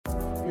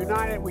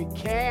United, we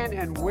can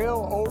and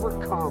will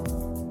overcome.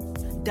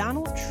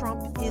 Donald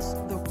Trump is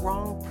the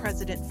wrong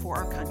president for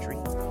our country.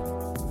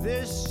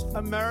 This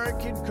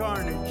American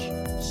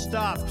carnage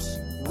stops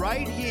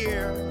right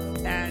here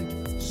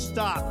and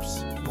stops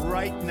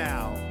right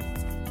now.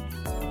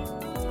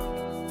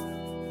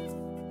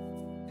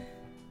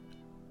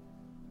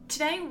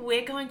 Today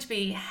we're going to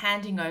be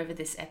handing over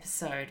this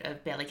episode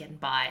of Barely Getting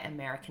By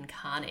American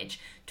Carnage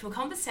to a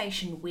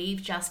conversation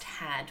we've just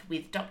had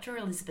with Dr.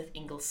 Elizabeth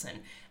Ingleson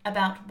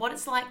about what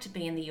it's like to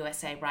be in the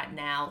USA right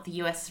now, the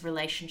US's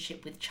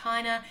relationship with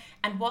China,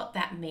 and what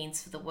that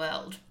means for the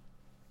world.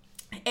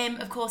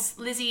 Of course,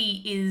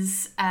 Lizzie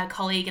is a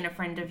colleague and a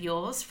friend of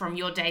yours from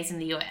your days in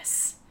the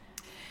US.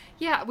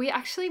 Yeah, we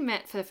actually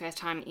met for the first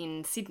time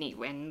in Sydney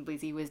when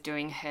Lizzie was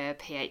doing her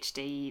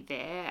PhD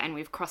there, and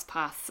we've crossed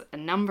paths a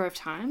number of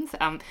times.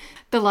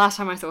 The last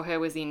time I saw her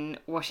was in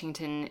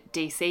Washington,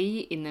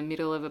 D.C. in the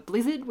middle of a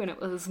blizzard when it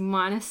was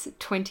minus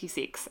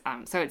 26.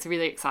 So it's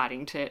really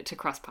exciting to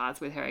cross paths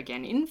with her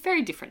again in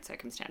very different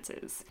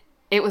circumstances.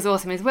 It was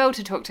awesome as well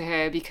to talk to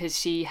her because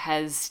she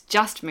has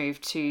just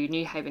moved to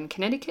New Haven,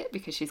 Connecticut,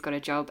 because she's got a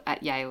job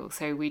at Yale.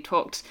 So we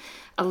talked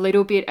a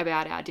little bit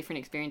about our different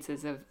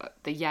experiences of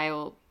the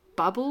Yale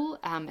bubble,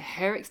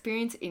 her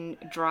experience in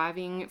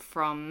driving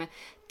from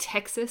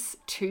Texas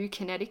to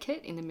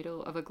Connecticut in the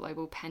middle of a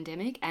global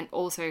pandemic, and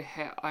also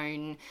her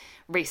own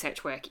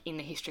research work in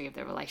the history of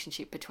the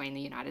relationship between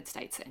the United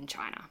States and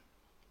China.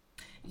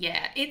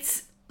 Yeah,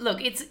 it's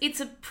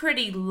a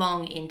pretty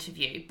long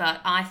interview,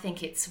 but I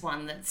think it's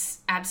one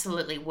that's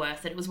absolutely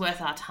worth it. It was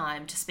worth our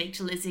time to speak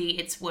to Lizzie.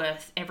 It's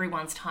worth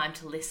everyone's time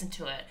to listen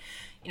to it.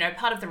 You know,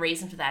 part of the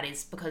reason for that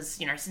is because,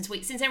 you know, since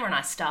Emma and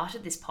I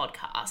started this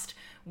podcast,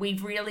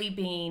 we've really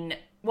been,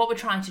 what we're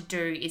trying to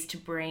do is to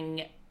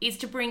bring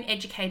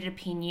educated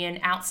opinion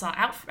out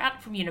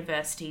from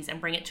universities and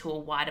bring it to a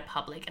wider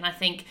public. And I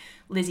think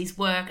Lizzie's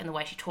work and the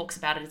way she talks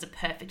about it is a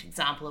perfect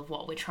example of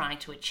what we're trying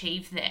to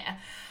achieve there.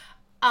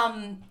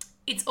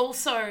 It's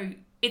also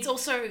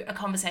a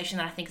conversation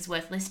that I think is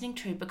worth listening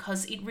to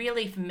because it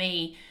really, for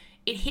me,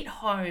 it hit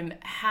home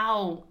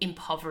how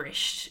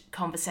impoverished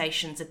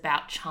conversations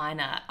about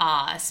China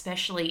are,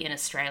 especially in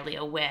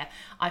Australia, where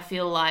I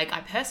feel like I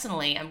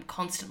personally am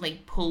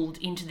constantly pulled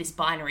into this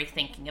binary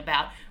thinking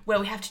about where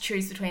we have to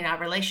choose between our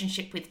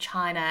relationship with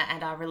China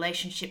and our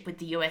relationship with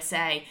the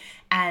USA.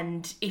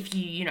 And if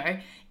you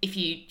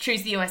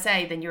choose the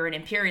USA, then you're an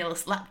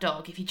imperialist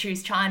lapdog. If you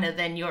choose China,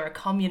 then you're a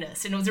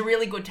communist. And it was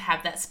really good to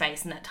have that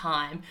space and that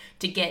time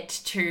to get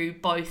to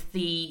both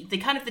the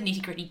kind of the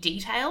nitty-gritty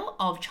detail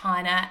of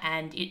China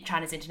and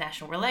China's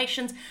international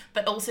relations,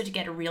 but also to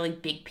get a really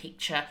big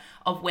picture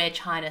of where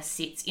China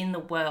sits in the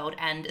world,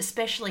 and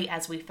especially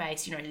as we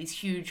face, you know, these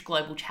huge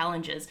global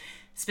challenges,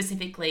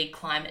 specifically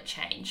climate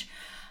change.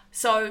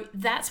 So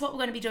that's what we're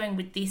going to be doing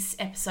with this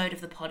episode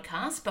of the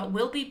podcast, but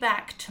we'll be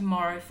back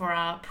tomorrow for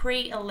our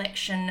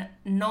pre-election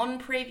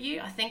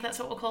non-preview. I think that's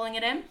what we're calling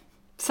it, Em?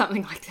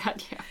 Something like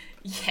that, yeah.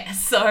 Yeah,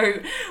 so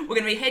we're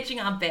going to be hedging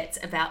our bets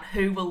about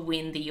who will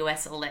win the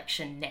US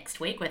election next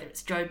week, whether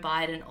it's Joe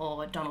Biden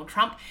or Donald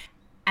Trump.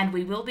 And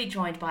we will be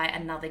joined by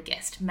another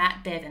guest,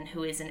 Matt Bevan,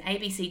 who is an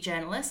ABC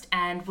journalist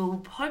and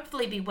will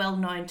hopefully be well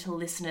known to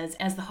listeners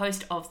as the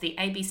host of the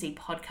ABC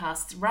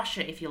podcasts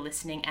Russia If You're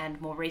Listening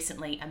and more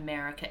recently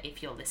America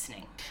If You're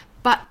Listening.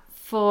 But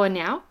for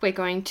now, we're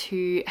going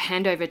to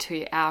hand over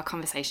to our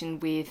conversation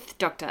with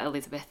Dr.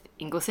 Elizabeth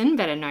Ingleson,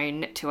 better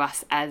known to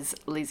us as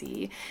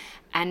Lizzie.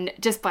 And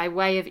just by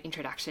way of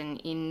introduction,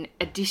 in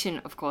addition,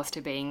 of course,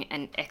 to being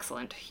an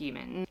excellent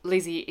human,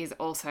 Lizzie is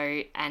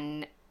also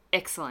an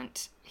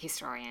excellent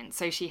historian.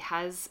 So she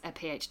has a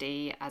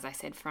PhD, as I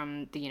said,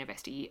 from the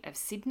University of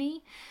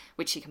Sydney,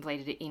 which she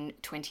completed in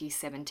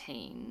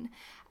 2017.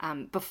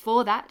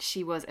 Before that,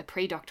 she was a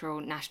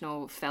pre-doctoral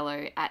national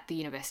fellow at the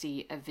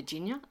University of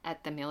Virginia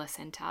at the Miller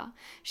Center.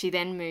 She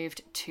then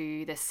moved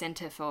to the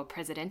Center for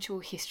Presidential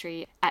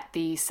History at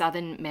the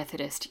Southern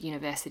Methodist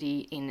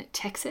University in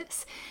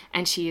Texas.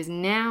 And she is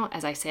now,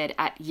 as I said,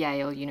 at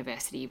Yale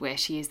University, where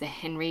she is the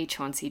Henry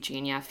Chauncey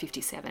Jr.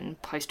 57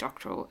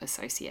 postdoctoral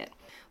associate.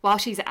 While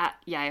she's at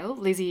Yale,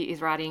 Lizzie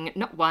is writing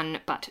not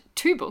one, but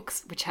two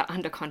books, which are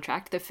under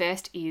contract. The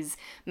first is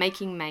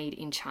Making Made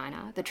in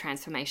China, The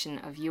Transformation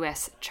of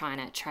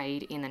US-China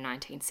Trade in the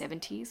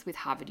 1970s with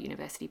Harvard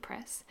University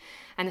Press.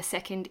 And the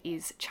second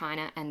is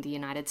China and the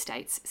United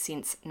States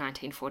since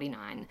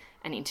 1949,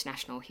 An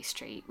International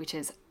History, which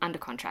is under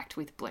contract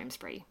with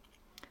Bloomsbury.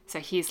 So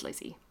here's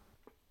Lizzie.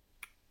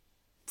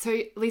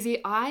 So Lizzie,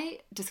 I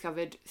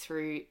discovered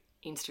through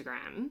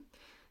Instagram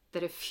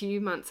that a few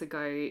months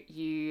ago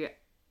you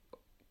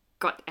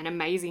got an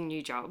amazing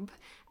new job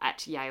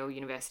at Yale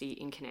University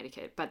in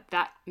Connecticut, but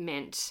that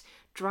meant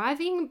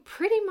driving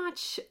pretty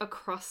much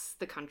across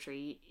the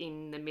country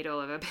in the middle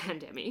of a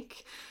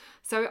pandemic.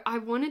 So I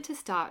wanted to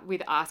start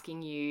with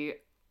asking you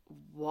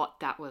what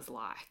that was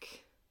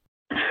like.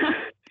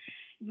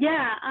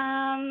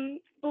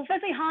 Well,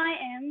 firstly, hi,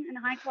 Em, and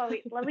hi,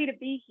 Chloe. It's lovely to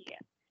be here.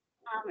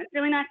 It's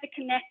really nice to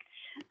connect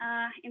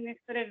in this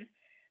sort of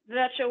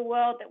virtual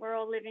world that we're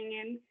all living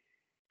in.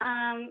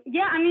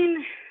 Yeah, I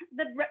mean,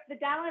 the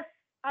Dallas,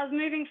 I was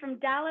moving from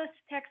Dallas,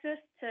 Texas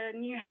to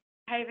New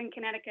Haven,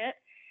 Connecticut,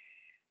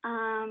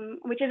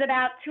 which is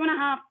about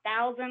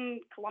 2,500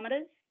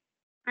 kilometers.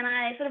 And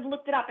I sort of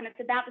looked it up, and it's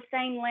about the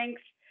same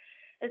length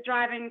as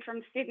driving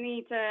from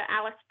Sydney to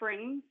Alice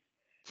Springs.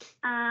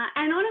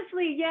 And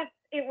honestly, yes,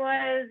 it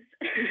was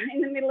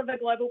in the middle of a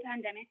global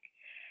pandemic.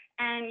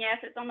 And yes,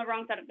 it's on the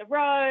wrong side of the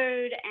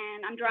road,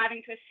 and I'm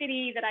driving to a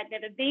city that I'd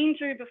never been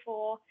to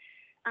before.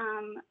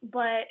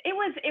 But it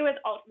was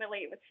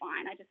ultimately, it was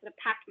fine. I just sort of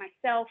packed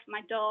myself,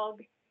 my dog,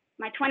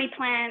 my 20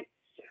 plants,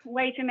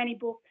 way too many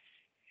books,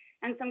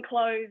 and some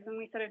clothes, and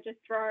we sort of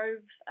just drove.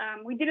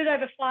 We did it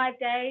over 5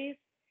 days.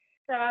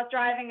 So I was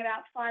driving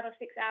about 5 or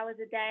 6 hours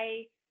a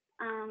day,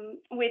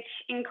 which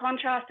in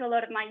contrast to a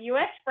lot of my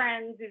US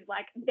friends is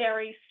like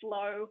very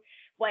slow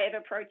way of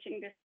approaching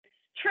this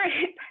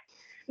trip.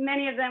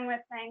 Many of them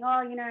were saying,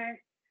 oh, you know,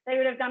 they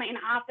would have done it in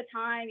half the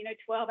time,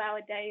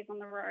 12-hour days on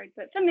the road.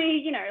 But for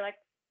me, like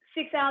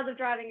 6 hours of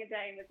driving a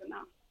day was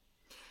enough.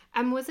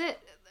 And was it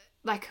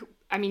like,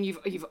 I mean,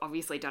 you've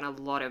obviously done a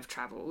lot of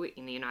travel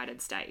in the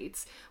United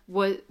States.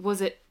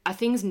 Are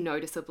things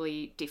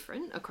noticeably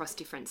different across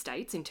different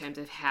states in terms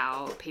of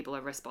how people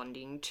are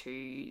responding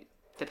to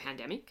the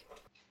pandemic?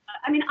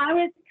 I mean, I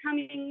was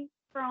coming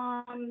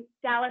from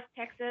Dallas,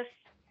 Texas,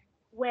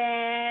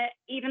 where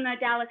even though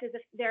Dallas is a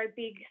very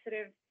big sort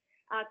of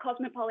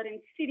cosmopolitan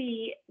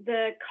city,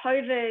 the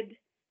COVID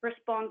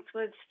response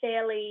was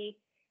fairly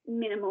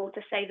minimal,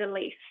 to say the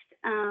least.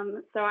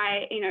 So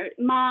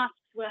masks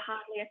were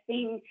hardly a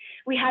thing.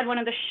 We had one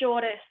of the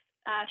shortest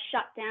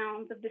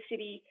shutdowns of the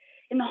city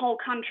in the whole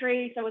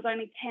country, so it was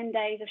only 10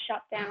 days of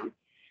shutdown.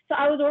 So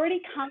I was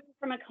already coming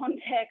from a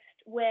context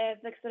where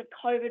the sort of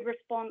COVID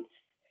response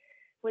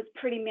was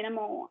pretty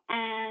minimal,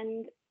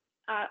 and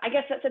I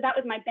guess so that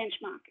was my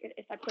benchmark,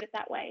 if I put it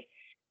that way.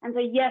 And so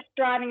yes,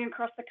 driving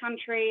across the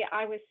country,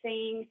 I was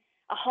seeing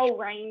a whole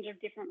range of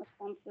different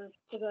responses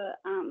to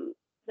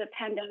the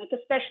pandemic,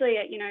 especially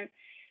at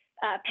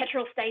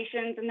petrol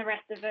stations and the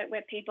rest of it,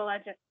 where people are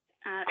just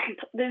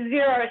the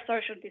zero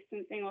social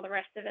distancing, or the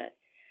rest of it.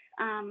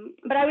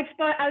 But I would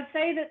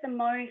say that the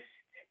most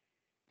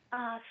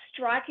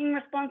striking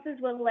responses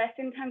were less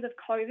in terms of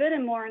COVID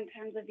and more in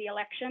terms of the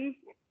election.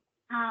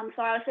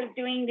 So I was sort of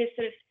doing this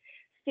sort of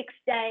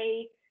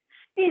 6-day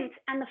stint,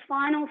 and the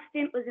final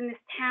stint was in this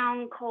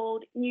town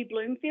called New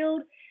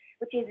Bloomfield,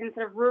 which is in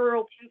sort of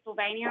rural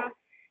Pennsylvania.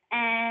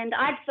 And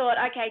I thought,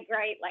 okay,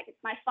 great, like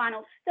it's my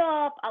final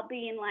stop. I'll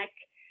be in like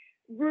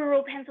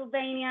rural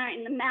Pennsylvania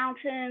in the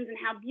mountains, and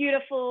how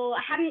beautiful.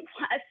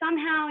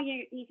 Somehow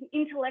you can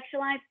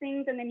intellectualize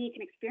things and then you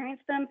can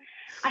experience them.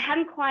 Of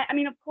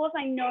course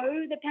I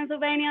know that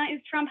Pennsylvania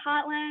is Trump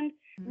heartland,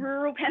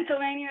 rural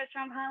Pennsylvania is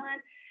Trump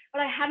heartland,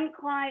 but I hadn't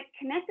quite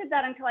connected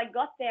that until I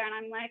got there. And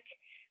I'm like,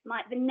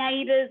 the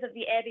neighbors of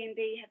the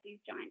Airbnb have these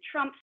giant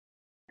Trumps.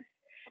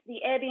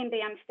 The Airbnb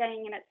I'm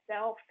staying in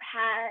itself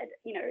had,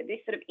 this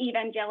sort of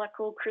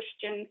evangelical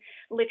Christian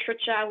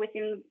literature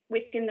within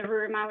the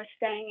room I was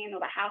staying in, or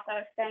the house I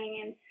was staying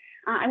in.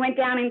 I went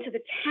down into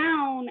the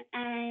town,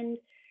 and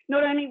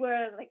not only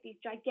were like these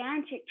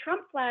gigantic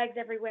Trump flags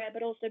everywhere,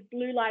 but also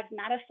Blue Lives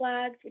Matter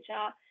flags, which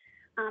are,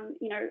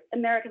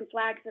 American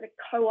flags that are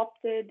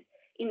co-opted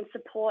in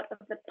support of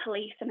the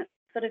police. And it's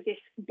sort of this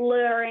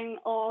blurring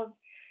of,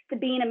 to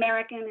be an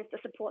American is to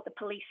support the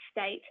police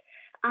state.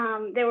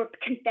 There were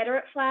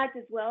Confederate flags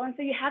as well. And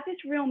so you have this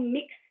real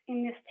mix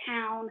in this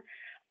town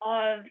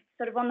of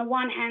sort of, on the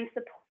one hand,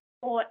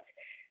 support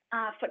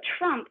for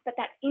Trump, but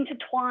that's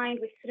intertwined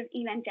with sort of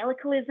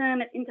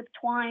evangelicalism, it's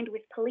intertwined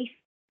with police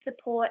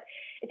support,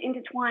 it's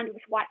intertwined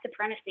with white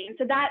supremacy. And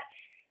so that,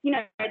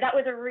 that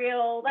was it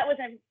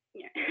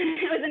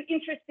was an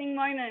interesting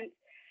moment.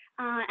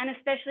 And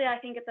especially, I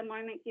think, at the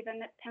moment, given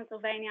that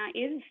Pennsylvania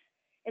is,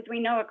 as we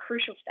know, a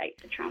crucial state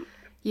for Trump.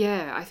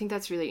 Yeah, I think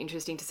that's really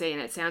interesting to see.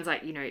 And it sounds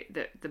like,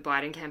 the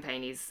Biden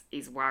campaign is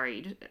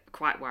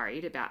quite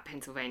worried about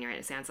Pennsylvania. And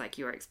it sounds like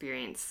your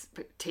experience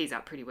tees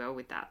up pretty well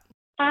with that.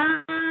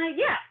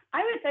 Yeah,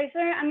 I would say so.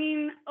 I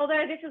mean,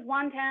 although this is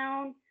one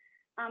town,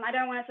 I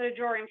don't want to sort of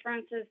draw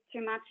inferences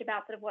too much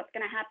about sort of what's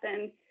going to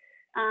happen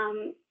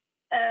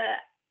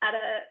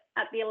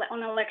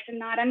on election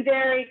night. I'm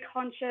very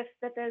conscious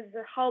that there's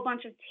a whole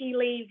bunch of tea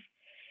leaf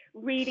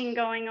reading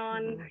going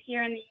on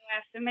here in the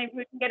US, and maybe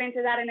we can get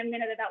into that in a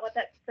minute about what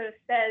that sort of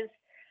says.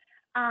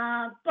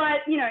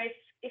 But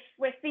if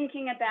we're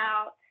thinking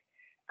about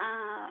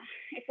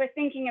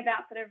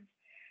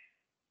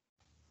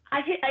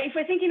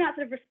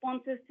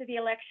responses to the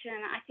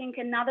election, I think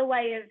another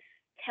way of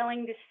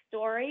telling this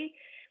story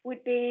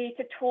would be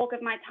to talk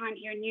of my time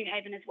here in New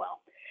Haven as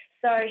well.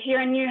 So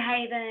here in New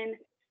Haven,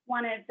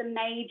 one of the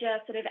major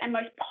sort of and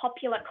most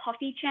popular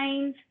coffee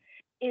chains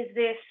is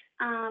this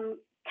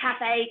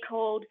cafe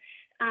called,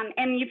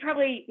 and you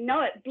probably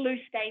know it, Blue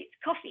State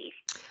Coffee.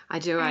 I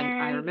do.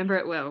 I remember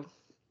it well.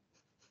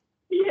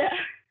 Yeah.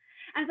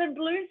 And so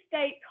Blue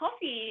State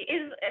Coffee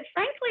is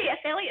frankly a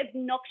fairly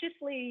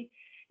obnoxiously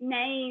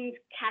named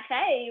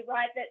cafe,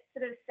 right, that's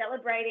sort of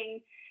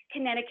celebrating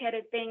Connecticut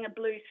as being a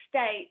blue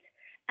state,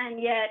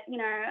 and yet, you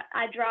know,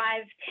 I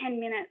drive 10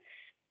 minutes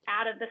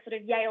out of the sort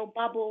of Yale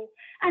bubble,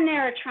 and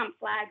there are Trump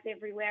flags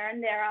everywhere,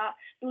 and there are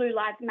Blue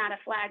Lives Matter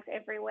flags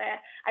everywhere.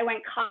 I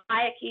went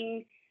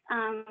kayaking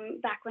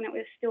back when it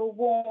was still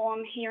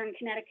warm here in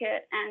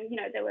Connecticut, and, you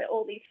know, there were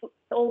all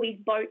these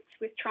boats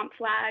with Trump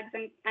flags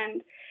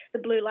and the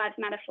Blue Lives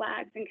Matter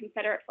flags and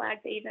Confederate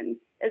flags even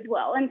as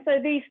well. And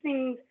so these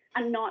things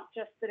are not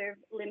just sort of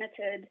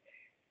limited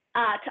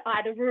to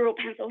either rural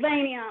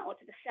Pennsylvania or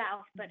to the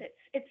South, but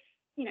it's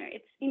you know,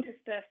 it's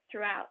interspersed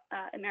throughout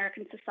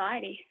American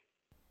society.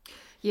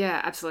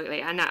 Yeah,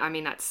 absolutely. And that, I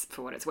mean, that's,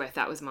 for what it's worth,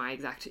 that was my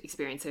exact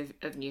experience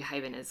of New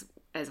Haven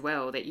as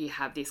well, that you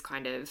have this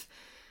kind of,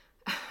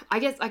 I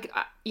guess, like,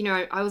 you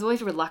know, I was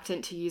always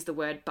reluctant to use the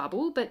word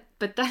bubble, but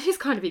that is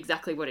kind of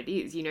exactly what it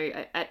is. You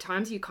know, at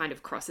times you kind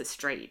of cross a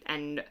street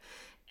and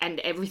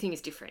everything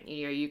is different.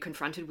 You know, you're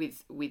confronted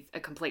with a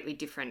completely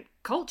different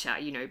culture,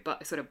 you know,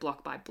 but sort of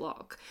block by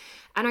block.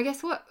 And I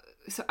guess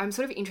so I'm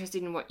sort of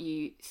interested in what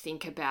you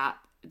think about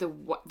the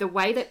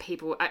way that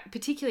people,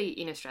 particularly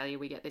in Australia,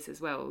 we get this as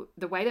well,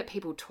 the way that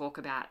people talk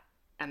about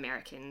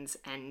Americans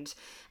and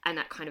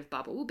that kind of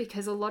bubble,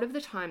 because a lot of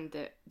the time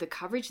the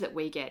coverage that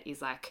we get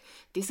is like,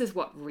 this is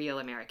what real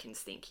Americans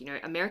think. You know,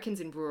 Americans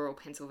in rural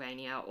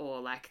Pennsylvania or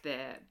like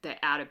the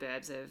outer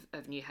burbs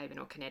of New Haven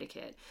or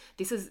Connecticut,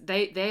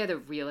 they're the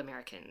real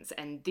Americans,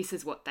 and this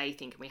is what they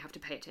think, and we have to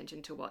pay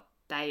attention to what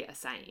they are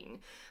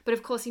saying. But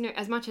of course, you know,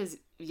 as much as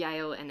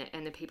Yale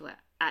and the people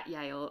at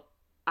Yale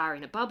are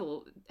in a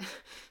bubble,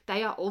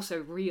 they are also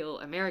real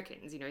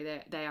Americans. You know,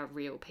 they are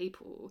real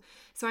people.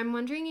 So I'm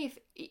wondering if,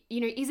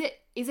 you know,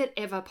 is it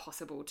ever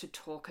possible to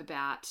talk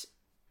about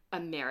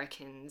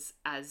Americans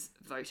as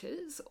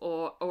voters,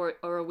 or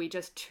are we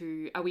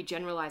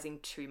generalizing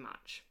too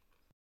much?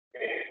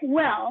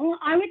 Well,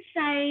 I would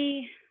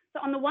say, so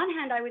on the one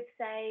hand, I would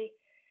say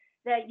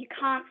that you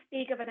can't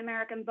speak of an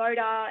American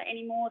voter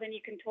any more than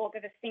you can talk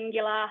of a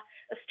singular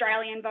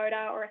Australian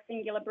voter or a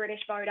singular British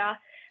voter.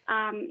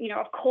 You know,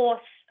 of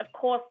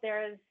course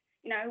there is,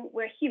 you know,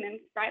 we're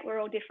humans, right? We're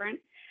all different.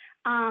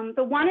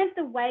 But one of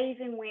the ways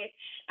in which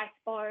I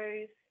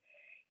suppose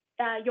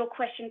your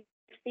question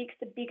speaks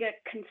to bigger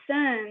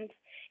concerns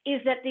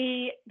is that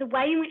the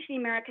way in which the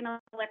American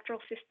electoral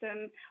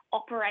system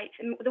operates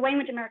and the way in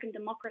which American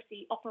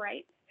democracy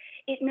operates,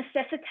 it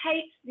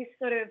necessitates this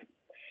sort of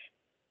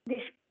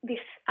this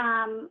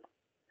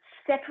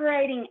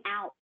separating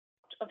out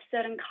of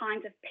certain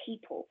kinds of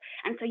people.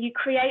 And so you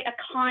create a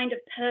kind of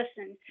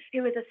person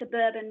who is a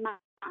suburban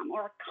mum,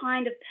 or a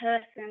kind of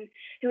person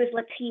who is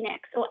Latinx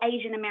or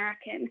Asian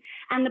American.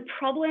 And the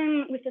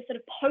problem with the sort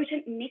of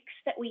potent mix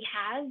that we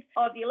have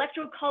of the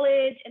Electoral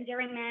College and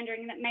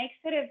gerrymandering, that makes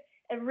sort of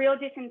a real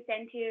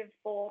disincentive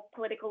for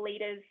political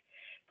leaders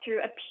to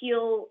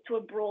appeal to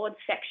a broad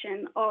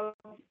section of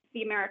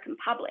the American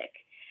public.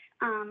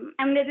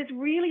 And there's this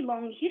really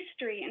long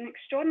history, an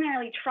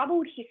extraordinarily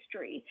troubled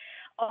history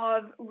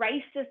of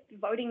racist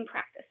voting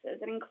practices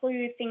that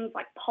include things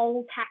like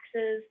poll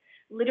taxes,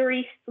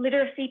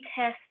 literacy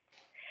tests.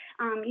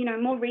 You know,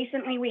 more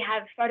recently we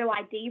have photo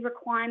ID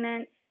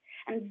requirements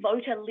and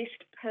voter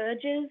list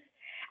purges.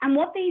 And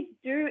what these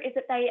do is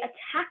that they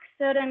attack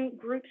certain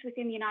groups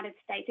within the United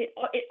States.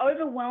 It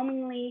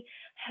overwhelmingly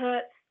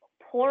hurts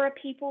poorer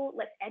people,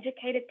 less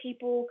educated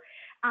people,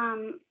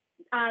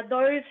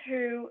 those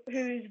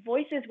whose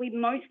voices we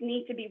most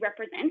need to be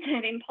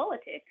represented in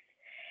politics.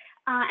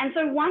 And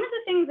so one of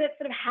the things that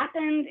sort of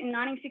happened in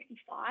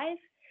 1965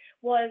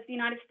 was the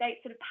United States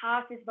sort of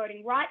passed this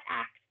Voting Rights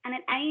Act, and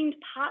it aimed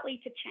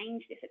partly to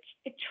change this.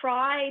 It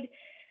tried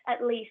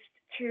at least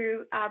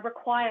to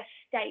require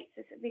states,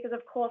 because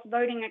of course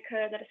voting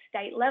occurs at a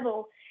state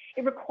level.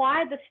 It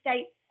required the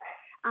states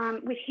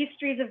with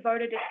histories of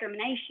voter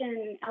discrimination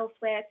and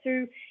elsewhere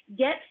to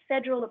get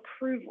federal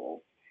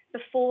approval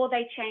before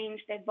they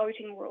changed their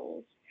voting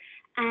rules.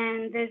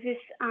 And there's this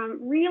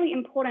really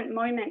important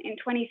moment in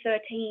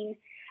 2013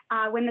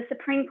 when the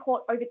Supreme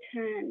Court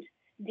overturned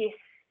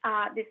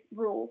this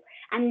rule.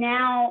 And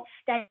now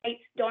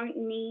states don't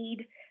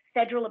need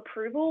federal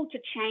approval to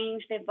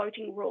change their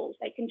voting rules.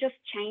 They can just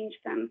change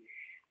them.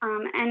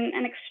 And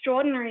an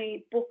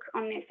extraordinary book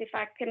on this, if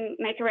I can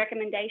make a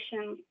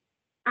recommendation,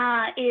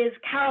 is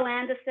Carol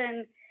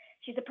Anderson.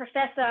 She's a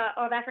professor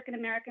of African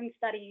American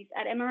studies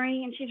at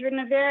Emory, and she's written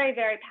a very,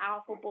 very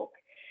powerful book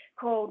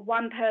called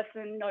One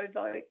Person, No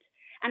Vote.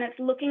 And it's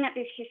looking at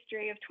this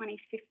history of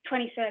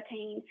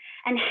 2013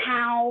 and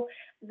how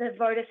the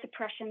voter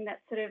suppression that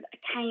sort of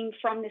came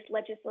from this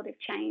legislative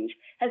change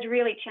has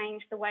really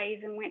changed the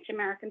ways in which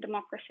American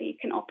democracy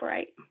can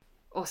operate.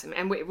 Awesome.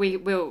 And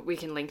we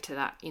can link to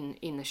that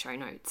in the show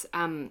notes.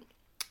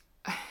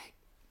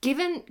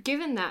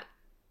 Given that,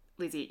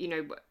 Lizzie, you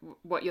know,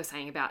 what you're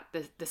saying about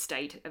the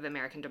state of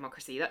American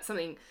democracy, that's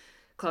something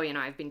Chloe and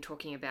I have been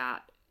talking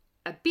about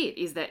a bit,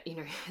 is that, you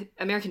know,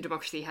 American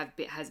democracy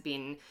has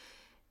been,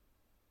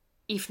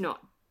 if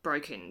not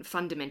broken,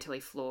 fundamentally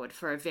flawed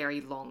for a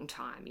very long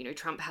time. You know,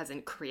 Trump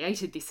hasn't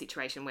created this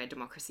situation where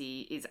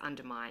democracy is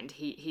undermined.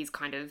 He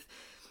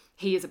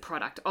is a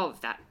product of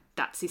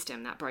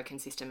system, that broken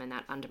system, and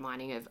that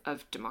undermining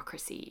of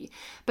democracy.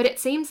 But it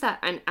seems that,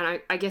 and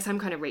I guess I'm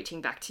kind of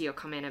reaching back to your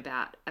comment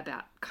about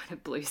kind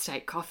of blue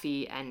state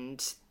coffee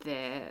and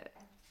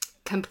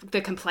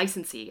the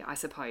complacency, I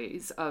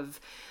suppose, of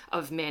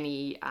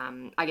many,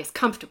 I guess,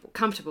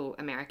 comfortable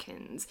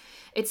Americans.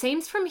 It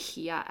seems from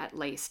here, at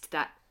least,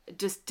 that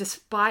just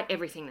despite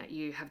everything that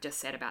you have just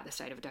said about the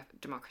state of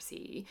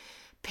democracy,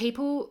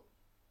 people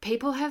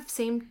have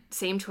seemed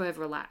to have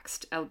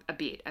relaxed a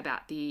bit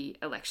about the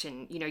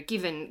election. You know,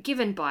 given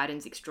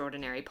Biden's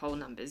extraordinary poll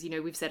numbers, you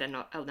know, we've said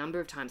a number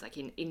of times, like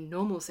in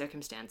normal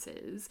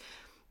circumstances,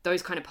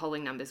 those kind of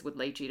polling numbers would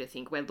lead you to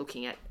think we're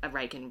looking at a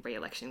Reagan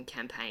re-election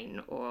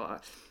campaign,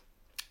 or,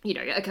 you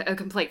know, a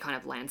complete kind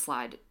of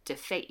landslide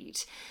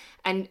defeat.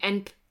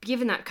 And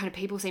given that, kind of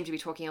people seem to be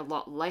talking a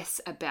lot less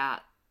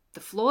about the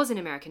flaws in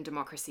American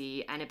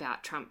democracy and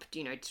about Trump,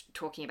 you know,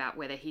 talking about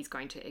whether he's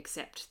going to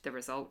accept the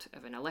result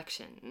of an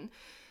election.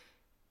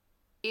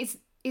 Is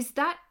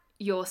that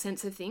your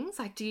sense of things?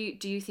 Like, do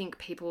you think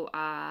people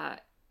are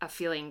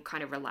feeling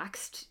kind of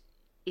relaxed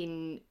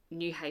in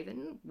New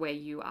Haven, where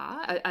you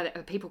are?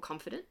 Are people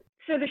confident?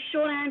 So the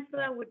short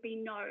answer would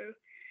be no.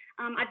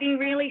 I've been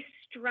really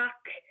struck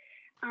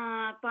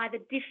by the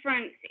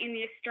difference in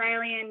the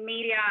Australian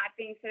media. I've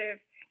been sort of,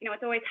 you know,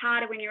 it's always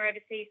harder when you're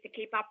overseas to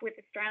keep up with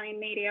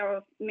Australian media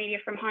or media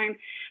from home.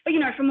 But, you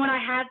know, from what I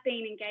have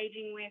been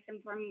engaging with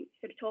and from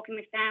sort of talking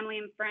with family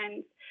and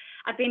friends,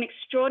 I've been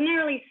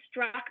extraordinarily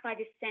struck by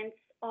this sense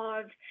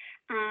of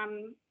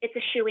it's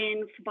a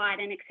shoo-in for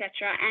Biden,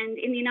 etc. And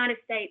in the United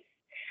States,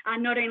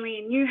 not only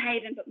in New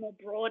Haven, but more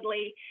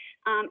broadly,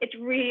 it's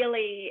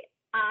really,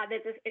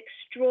 there's this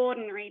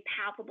extraordinary,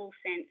 palpable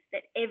sense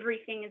that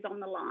everything is on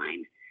the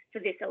line for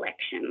this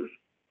election.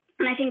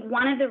 And I think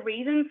one of the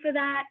reasons for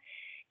that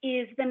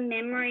is the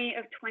memory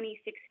of 2016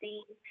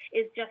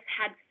 is just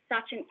had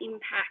such an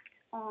impact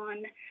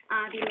on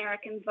the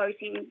American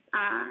voting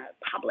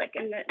public,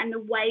 and the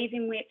ways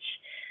in which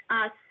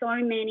so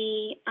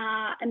many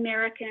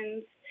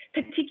Americans,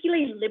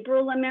 particularly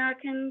liberal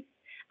Americans,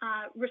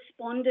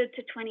 responded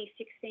to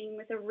 2016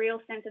 with a real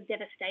sense of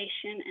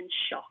devastation and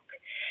shock.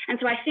 And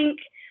so I think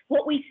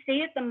what we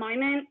see at the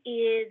moment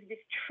is this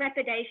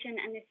trepidation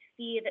and this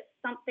fear that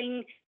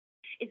something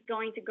is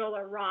going to go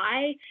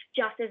awry,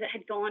 just as it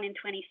had gone in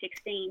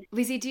 2016.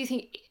 Lizzie, do you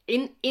think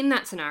in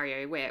that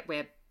scenario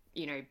where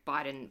you know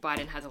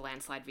Biden has a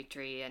landslide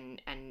victory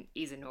and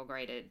is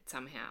inaugurated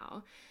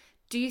somehow,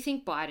 do you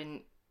think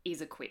Biden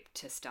is equipped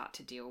to start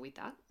to deal with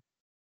that?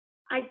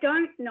 I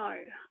don't know,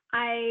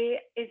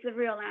 is the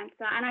real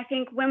answer. And I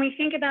think when we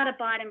think about a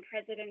Biden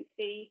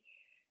presidency,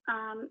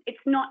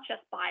 it's not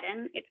just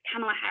Biden, it's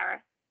Kamala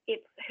Harris,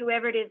 it's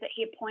whoever it is that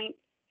he appoints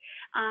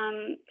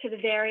to the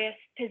various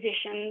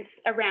positions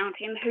around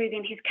him, who's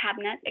in his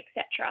cabinet,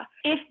 etc.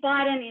 If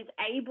Biden is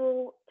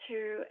able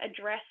to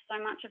address so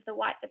much of the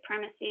white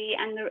supremacy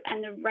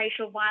and the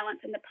racial violence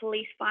and the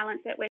police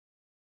violence that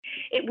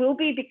it will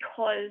be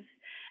because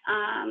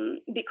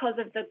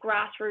of the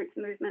grassroots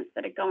movements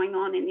that are going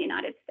on in the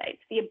United States,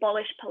 the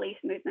abolish police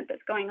movement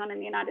that's going on in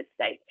the United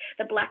States,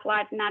 the Black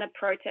Lives Matter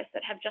protests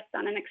that have just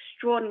done an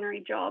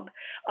extraordinary job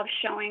of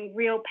showing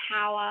real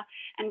power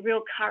and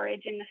real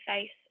courage in the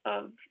face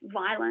of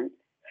violence.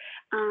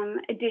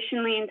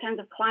 Additionally, in terms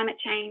of climate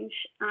change,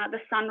 the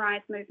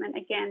Sunrise Movement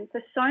again.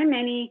 So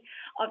many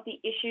of the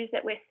issues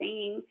that we're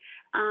seeing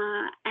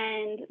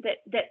and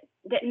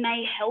that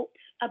may help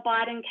a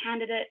Biden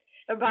candidate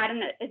or Biden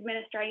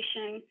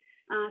administration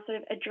sort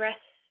of address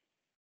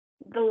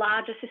the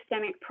larger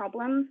systemic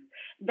problems,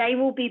 they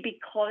will be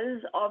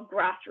because of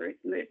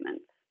grassroots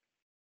movements.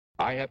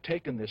 I have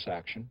taken this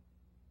action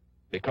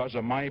because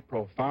of my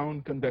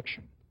profound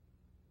conviction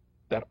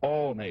that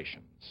all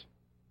nations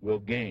will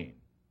gain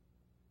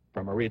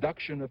from a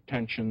reduction of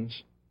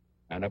tensions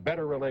and a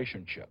better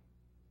relationship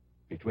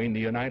between the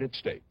United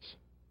States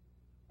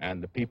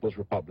and the People's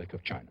Republic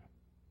of China.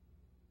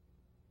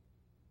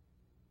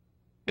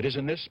 It is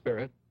in this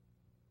spirit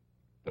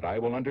that I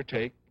will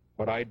undertake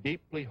what I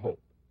deeply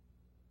hope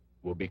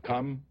will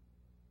become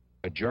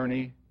a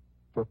journey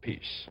for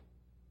peace.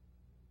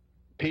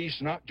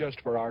 Peace not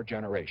just for our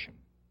generation,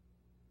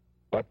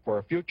 but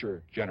for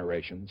future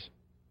generations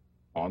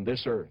on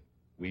this earth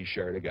we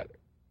share together.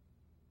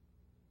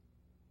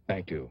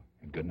 Thank you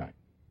and good night.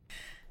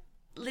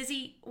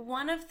 Lizzie,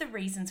 one of the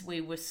reasons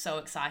we were so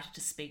excited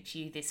to speak to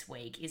you this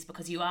week is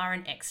because you are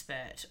an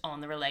expert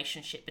on the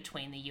relationship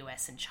between the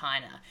US and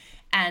China.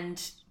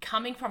 And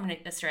coming from an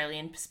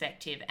Australian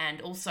perspective, and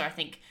also I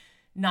think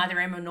neither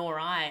Emma nor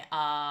I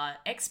are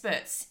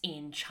experts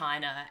in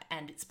China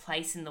and its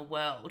place in the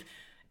world,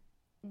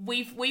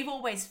 we've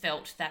always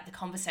felt that the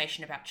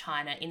conversation about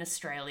China in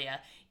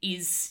Australia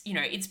is, you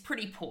know, it's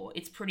pretty poor,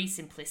 it's pretty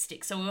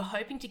simplistic. So we were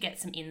hoping to get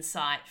some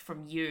insight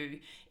from you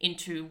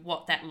into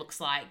what that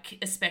looks like,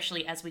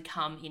 especially as we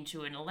come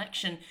into an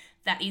election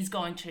that is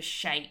going to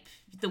shape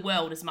the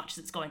world as much as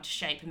it's going to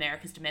shape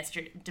America's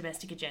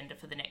domestic agenda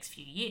for the next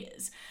few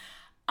years.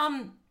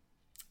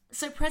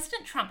 So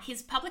President Trump,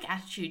 his public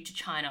attitude to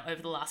China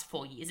over the last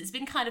 4 years, it's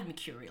been kind of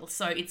mercurial.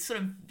 So it's sort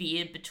of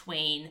veered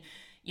between,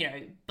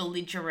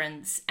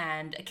 belligerence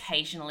and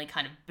occasionally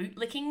kind of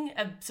bootlicking,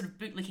 a sort of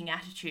bootlicking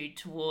attitude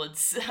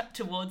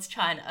towards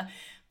China.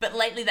 But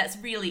lately that's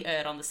really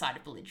erred on the side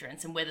of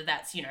belligerence, and whether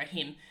that's,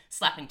 him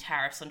slapping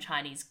tariffs on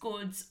Chinese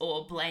goods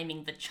or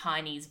blaming the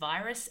Chinese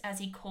virus, as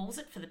he calls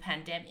it, for the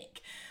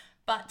pandemic.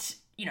 But,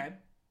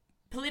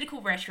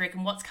 political rhetoric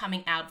and what's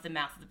coming out of the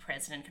mouth of the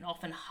president can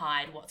often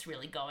hide what's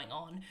really going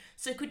on.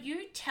 So could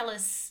you tell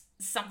us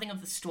something of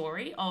the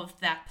story of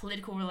that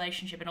political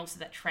relationship and also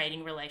that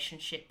trading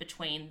relationship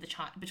between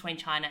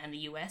China and the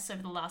US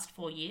over the last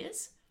 4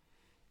 years?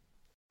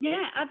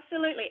 Yeah,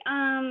 absolutely.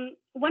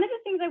 One of the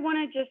things I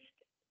want to just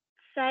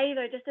say,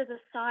 though, just as a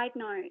side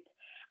note,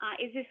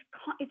 is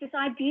this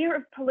idea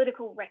of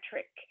political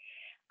rhetoric.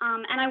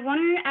 And I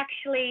want to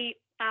actually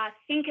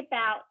think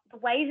about the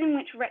ways in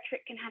which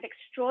rhetoric can have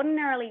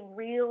extraordinarily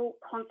real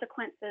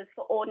consequences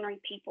for ordinary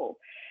people.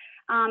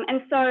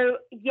 And so,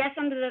 yes,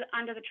 under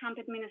the Trump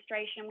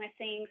administration, we're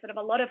seeing sort of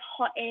a lot of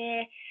hot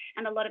air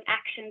and a lot of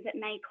actions that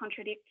may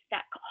contradict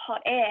that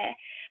hot air.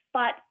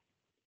 But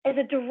as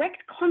a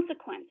direct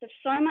consequence of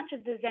so much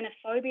of the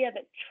xenophobia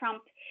that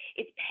Trump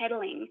is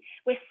peddling,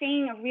 we're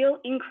seeing a real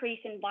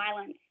increase in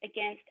violence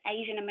against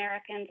Asian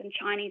Americans and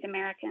Chinese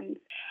Americans.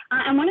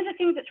 And one of the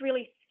things that's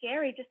really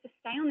scary, just to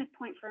stay on this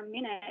point for a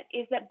minute,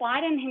 is that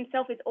Biden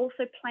himself is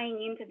also playing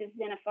into this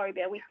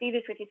xenophobia. We see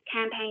this with his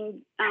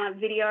campaign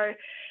video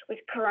with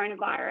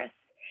coronavirus.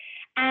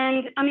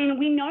 And I mean,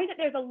 we know that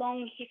there's a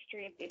long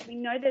history of this. We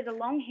know there's a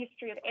long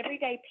history of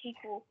everyday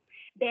people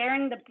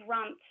bearing the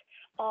brunt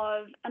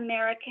of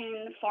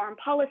American foreign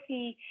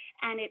policy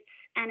and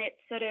its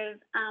sort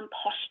of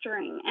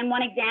posturing. And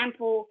one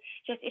example,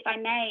 just if I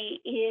may,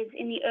 is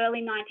in the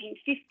early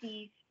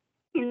 1950s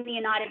in the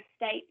United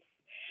States,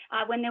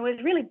 when there was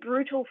really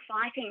brutal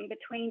fighting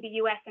between the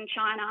US and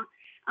China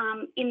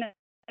in the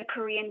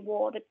Korean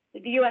War. The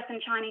US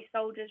and Chinese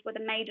soldiers were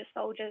the major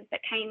soldiers that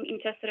came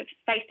into sort of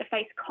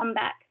face-to-face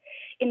combat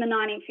in the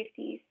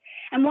 1950s.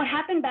 And what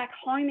happened back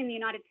home in the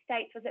United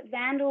States was that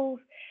vandals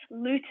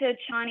looted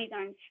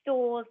Chinese-owned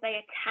stores. They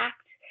attacked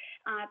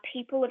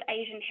people of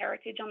Asian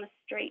heritage on the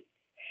streets.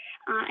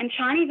 And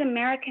Chinese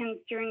Americans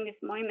during this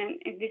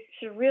moment, this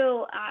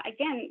surreal,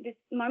 this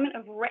moment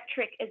of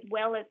rhetoric as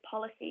well as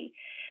policy,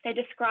 they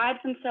described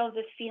themselves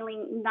as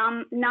feeling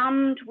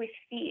numbed with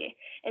fear,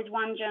 as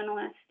one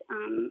journalist,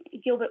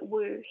 Gilbert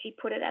Wu, he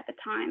put it at the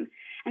time.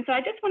 And so I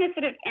just want to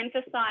sort of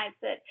emphasize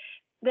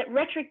that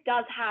rhetoric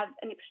does have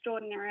an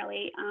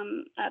extraordinarily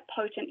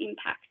potent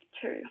impact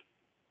too.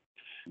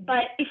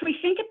 But if we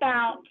think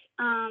about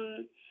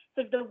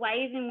sort of the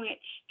ways in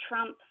which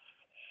Trump's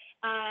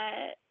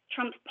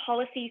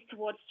policies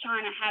towards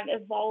China have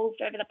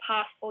evolved over the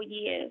past 4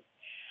 years,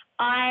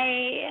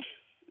 I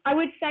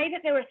would say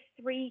that there are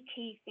three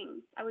key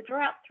things. I would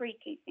draw out three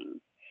key things.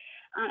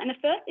 And the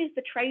first is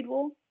the trade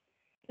war.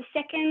 The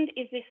second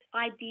is this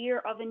idea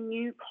of a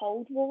new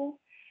Cold War.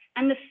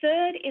 And the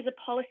third is a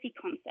policy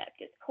concept.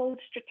 It's called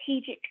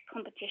strategic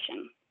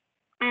competition.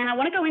 And I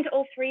want to go into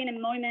all three in a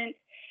moment,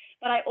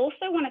 but I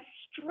also want to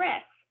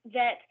stress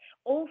that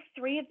all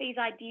three of these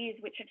ideas,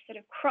 which have sort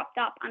of cropped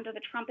up under the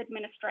Trump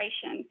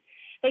administration,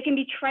 they can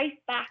be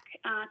traced back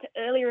to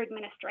earlier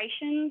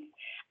administrations,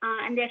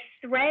 and they're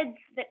threads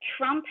that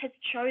Trump has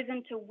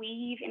chosen to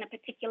weave in a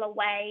particular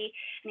way,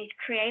 and he's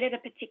created a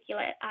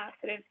particular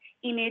sort of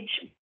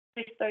image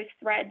with those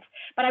threads.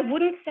 But I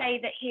wouldn't say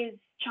that his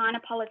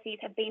China policies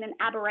have been an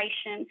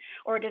aberration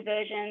or a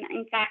diversion.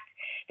 In fact,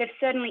 they've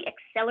certainly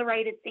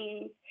accelerated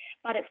things,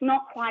 but it's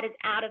not quite as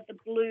out of the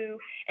blue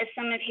as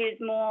some of his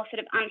more sort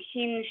of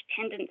unhinged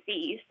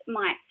tendencies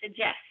might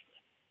suggest.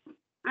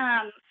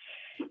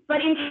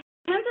 But in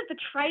terms of the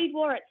trade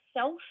war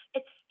itself,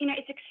 it's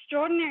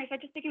extraordinary. So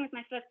just sticking with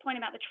my first point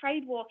about the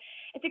trade war,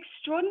 it's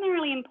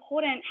extraordinarily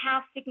important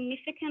how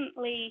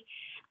significantly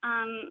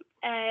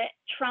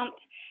Trump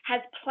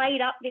has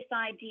played up this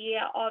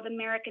idea of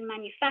American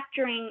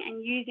manufacturing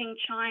and using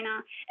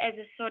China as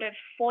a sort of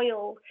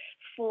foil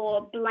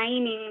for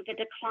blaming the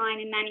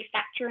decline in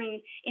manufacturing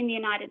in the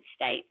United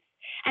States.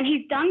 And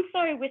he's done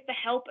so with the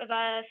help of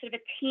a sort of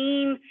a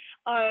team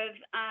of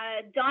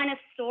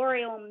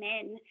dinosaurial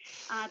men,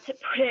 to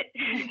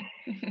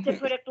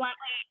put it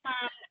bluntly.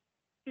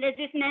 There's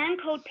this man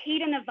called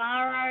Peter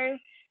Navarro,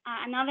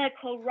 another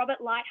called Robert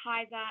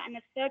Lighthizer, and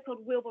the third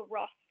called Wilbur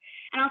Ross.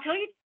 And I'll tell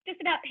you just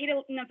about Peter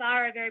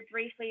Navarro very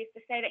briefly, is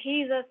to say that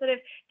he's a sort of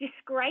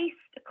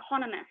disgraced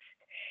economist.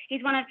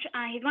 He's one of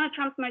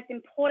Trump's most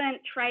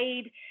important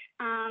trade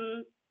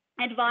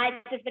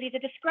advisors, but he's a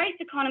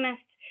disgraced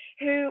economist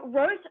who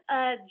wrote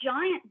a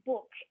giant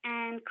book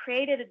and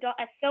created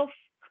a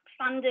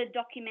self-funded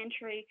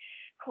documentary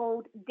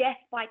called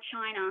Death by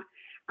China.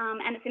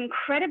 And it's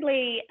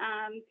incredibly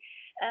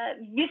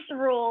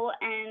visceral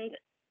and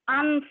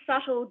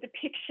unsubtle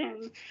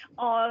depiction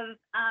of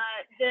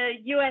the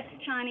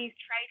US-Chinese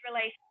trade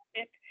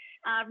relationship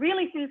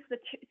really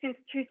since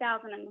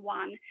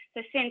 2001.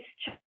 So since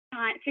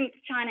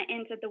China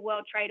entered the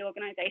World Trade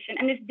Organization.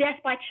 And this death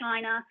by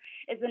China,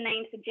 as the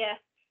name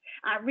suggests,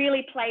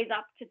 really plays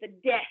up to the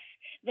death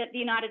that the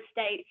United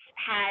States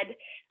had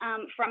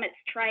from its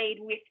trade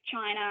with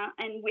China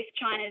and with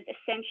China's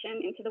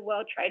ascension into the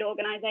World Trade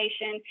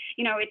Organization.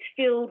 You know, it's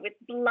filled with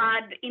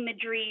blood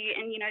imagery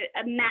and, you know,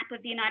 a map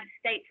of the United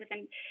States with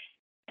a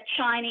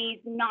Chinese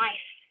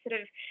knife sort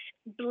of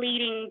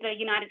bleeding the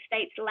United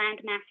States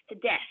landmass to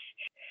death.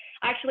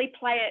 I actually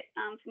play it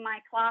for my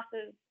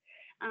classes.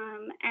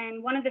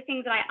 And one of the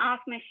things that I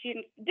ask my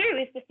students to do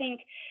is to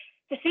think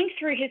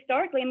through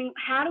historically. I mean,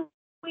 how do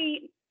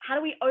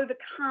we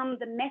overcome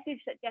the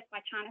message that death by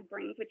China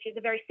brings, which is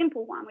a very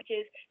simple one, which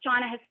is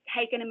China has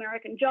taken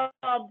American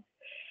jobs.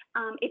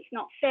 It's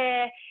not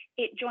fair.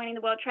 It joining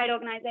the World Trade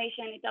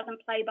Organization. It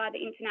doesn't play by the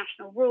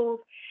international rules.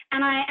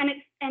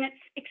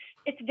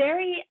 It's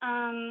very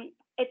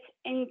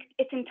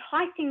it's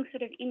enticing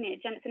sort of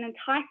image, and it's an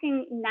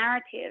enticing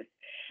narrative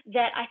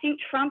that I think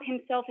Trump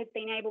himself has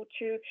been able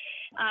to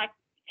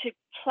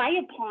play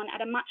upon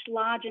at a much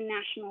larger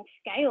national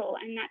scale,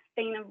 and that's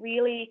been a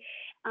really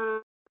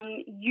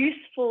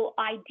useful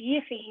idea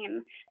for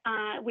him,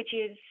 which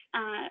is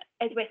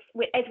as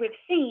we've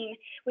seen,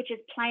 which is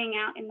playing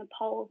out in the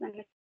polls and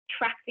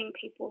attracting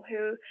people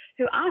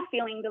who are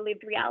feeling the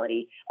lived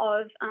reality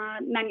of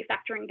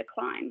manufacturing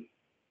decline.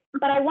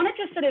 But I want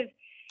to just sort of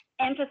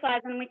emphasize,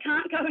 and we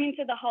can't go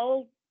into the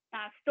whole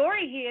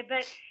story here,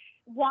 but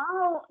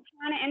while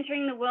China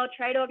entering the World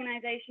Trade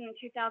Organization in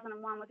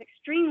 2001 was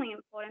extremely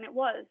important, it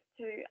was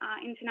to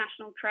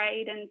international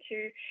trade and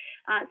to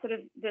sort of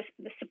the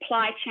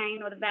supply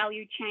chain or the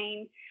value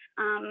chain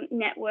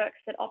networks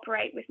that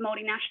operate with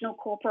multinational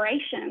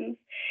corporations,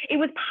 it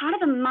was part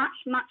of a much,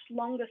 much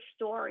longer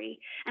story.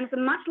 And it's a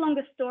much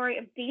longer story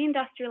of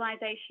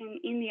deindustrialization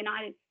in the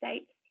United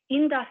States,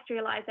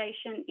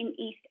 industrialization in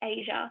East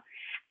Asia.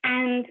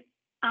 And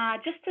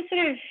just to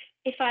sort of,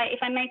 if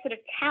I may sort of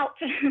tout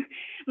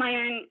my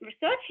own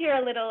research here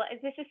a little,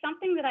 is this is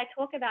something that I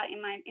talk about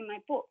in my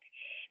book,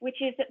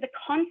 which is that the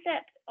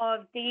concept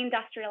of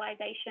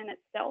deindustrialization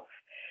itself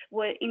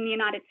in the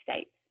United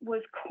States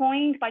was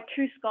coined by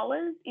two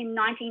scholars in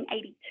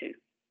 1982.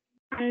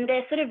 And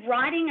they're sort of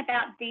writing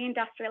about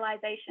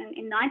deindustrialization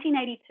in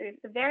 1982.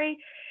 It's a very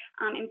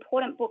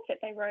important book that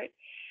they wrote.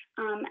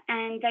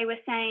 And they were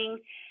saying,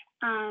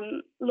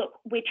 look,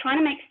 we're trying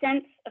to make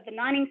sense of the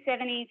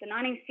 1970s, the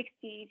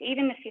 1960s,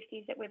 even the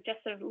 50s that we've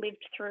just sort of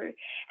lived through,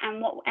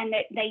 and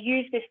they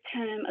use this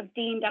term of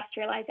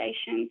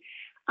deindustrialization.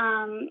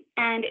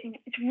 And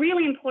it's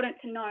really important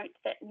to note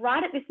that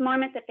right at this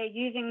moment that they're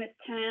using this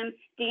term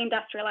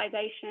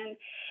deindustrialization,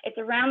 it's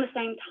around the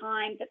same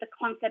time that the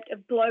concept of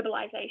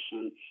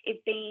globalization is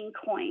being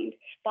coined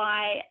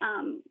by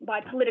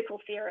political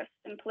theorists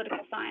and political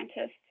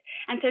scientists.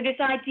 And so this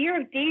idea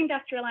of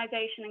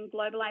deindustrialization and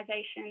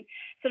globalization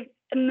sort of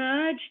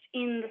emerged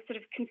in the sort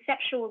of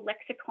conceptual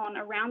lexicon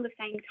around the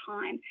same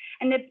time.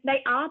 And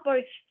they are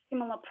both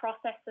similar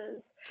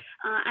processes,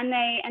 and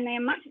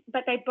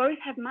they both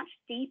have much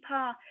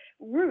deeper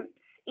roots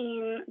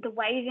in the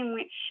ways in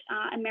which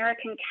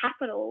American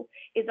capital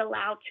is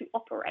allowed to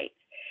operate.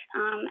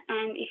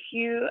 And if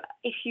you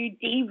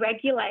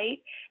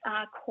deregulate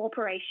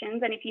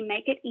corporations, and if you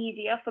make it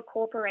easier for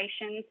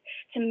corporations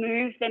to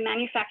move their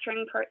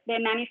manufacturing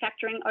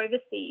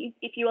overseas,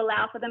 if you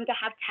allow for them to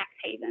have tax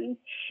havens,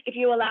 if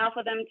you allow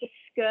for them to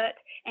skirt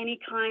any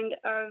kind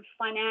of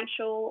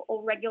financial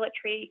or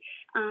regulatory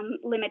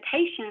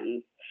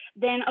limitations,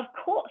 then of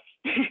course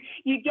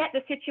you get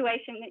the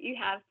situation that you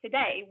have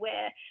today,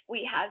 where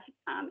we have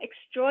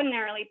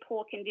extraordinarily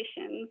poor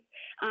conditions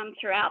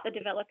throughout the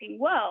developing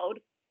world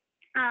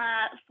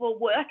for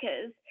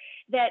workers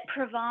that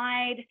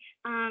provide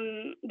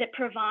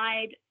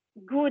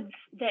goods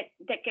that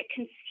get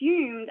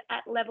consumed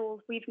at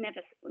levels we've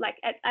never, like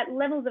at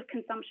levels of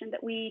consumption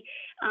that we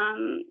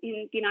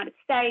in the United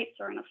States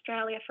or in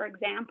Australia, for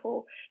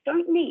example,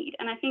 don't need.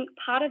 And I think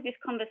part of this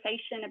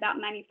conversation about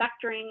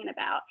manufacturing and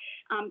about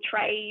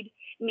trade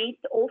needs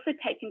to also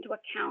take into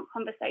account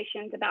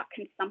conversations about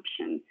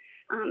consumption.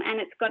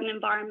 And it's got an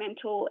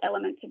environmental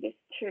element to this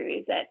too,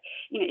 is that,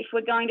 if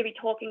we're going to be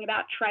talking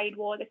about trade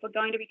wars, if we're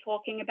going to be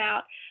talking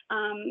about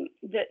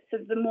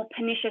the more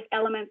pernicious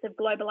elements of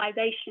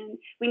globalization,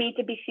 we need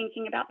to be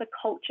thinking about the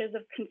cultures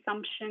of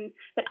consumption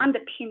that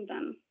underpin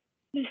them.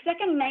 The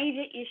second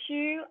major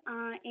issue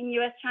in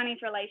US-Chinese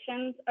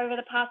relations over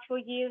the past 4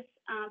 years,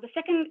 the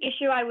second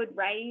issue I would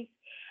raise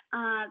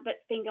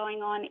that's been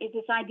going on is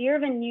this idea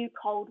of a new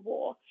Cold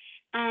War.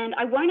 And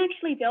I won't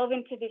actually delve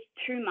into this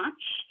too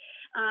much,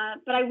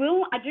 but I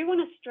do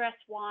want to stress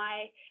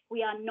why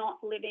we are not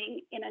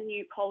living in a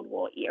new Cold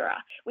War era.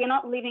 We are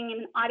not living in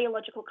an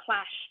ideological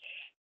clash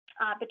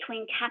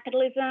between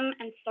capitalism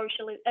and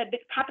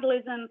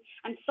socialism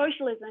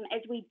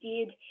as we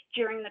did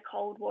during the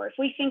Cold War. If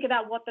we think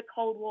about what the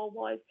Cold War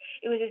was,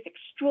 it was this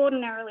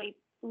extraordinarily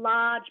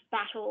large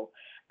battle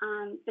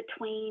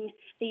between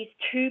these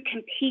two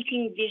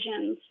competing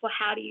visions for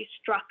how do you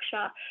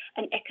structure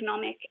an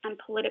economic and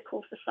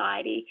political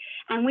society.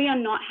 And we are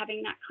not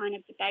having that kind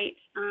of debate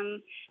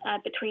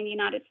between the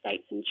United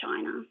States and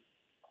China.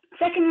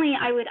 Secondly,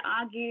 I would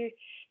argue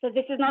that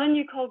this is not a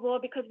new Cold War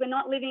because we're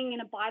not living in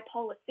a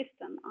bipolar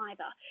system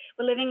either.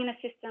 We're living in a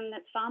system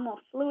that's far more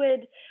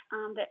fluid,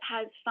 that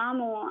has far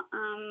more,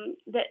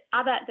 that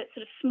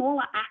sort of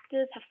smaller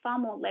actors have far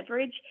more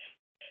leverage,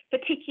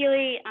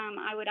 particularly,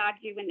 I would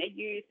argue, when they're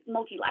used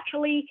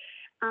multilaterally.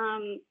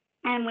 And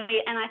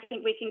I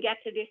think we can get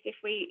to this if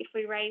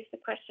we raise the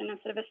question of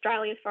sort of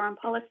Australia's foreign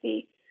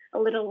policy a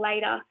little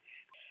later.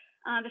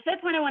 The third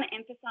point I want to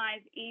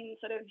emphasize in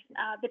sort of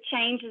the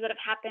changes that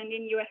have happened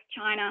in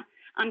US-China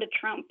under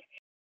Trump,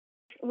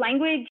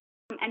 language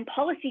and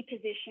policy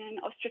position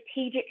of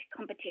strategic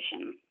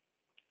competition.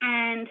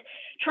 And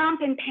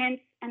Trump and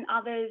Pence and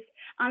others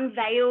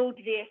unveiled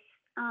this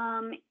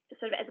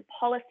sort of as a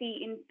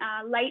policy in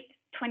late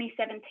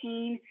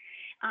 2017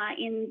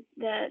 in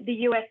the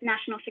US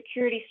national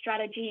security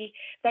strategy.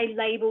 They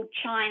labeled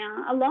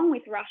China, along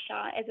with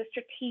Russia, as a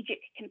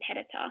strategic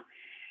competitor.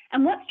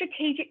 And what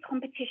strategic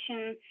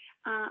competition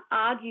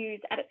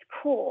argues at its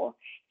core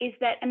is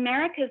that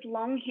America's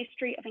long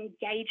history of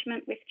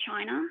engagement with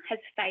China has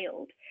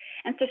failed.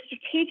 And so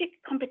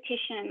strategic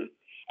competition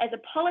as a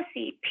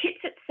policy pits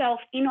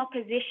itself in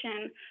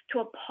opposition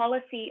to a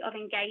policy of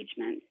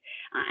engagement.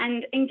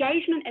 And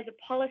engagement as a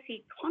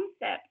policy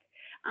concept,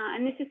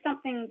 and this is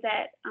something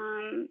that,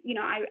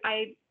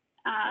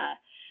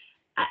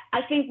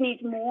 I think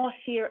needs more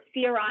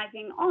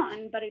theorizing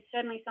on, but it's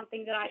certainly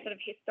something that I sort of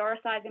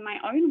historicize in my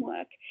own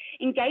work.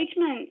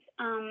 Engagement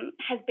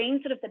has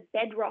been sort of the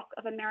bedrock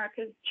of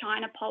America's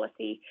China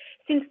policy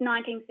since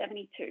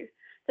 1972.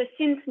 So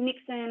since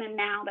Nixon and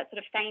now that sort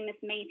of famous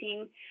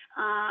meeting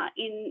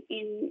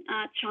in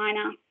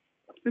China,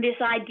 this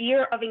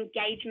idea of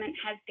engagement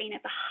has been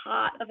at the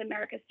heart of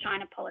America's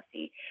China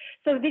policy.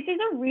 So this is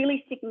a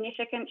really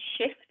significant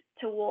shift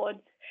towards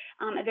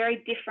a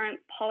very different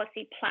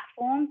policy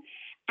platform.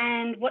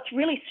 And what's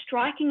really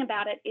striking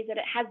about it is that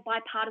it has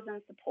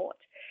bipartisan support.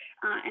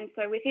 And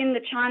so within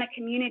the China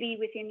community,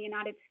 within the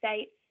United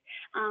States,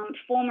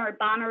 former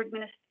Obama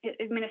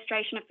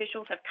administration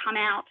officials have come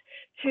out.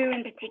 Two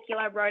in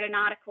particular wrote an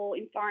article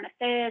in Foreign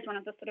Affairs, one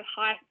of the sort of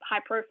high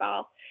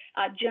profile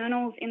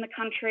journals in the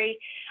country,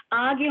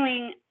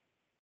 arguing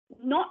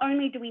not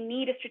only do we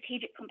need a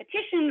strategic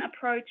competition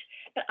approach,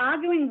 but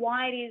arguing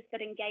why it is that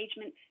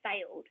engagement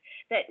failed,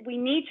 that we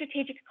need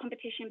strategic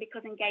competition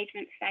because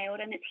engagement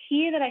failed. And it's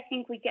here that I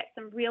think we get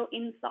some real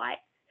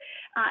insights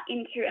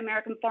into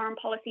American foreign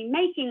policy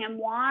making and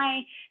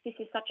why this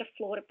is such a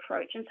flawed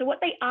approach. And so what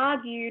they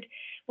argued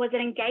was that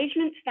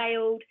engagement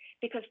failed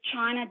because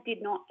China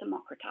did not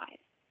democratize,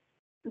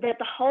 that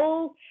the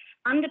whole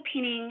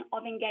underpinning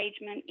of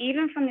engagement,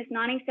 even from this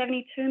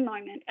 1972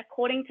 moment,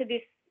 according to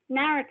this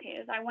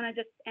narrative, I want to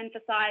just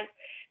emphasize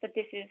that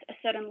this is a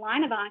certain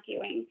line of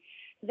arguing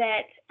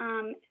that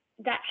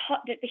that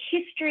the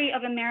history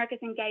of America's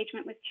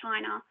engagement with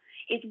China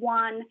is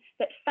one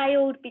that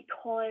failed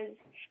because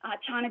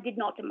China did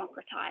not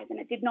democratize and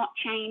it did not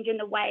change in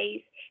the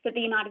ways that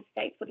the United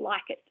States would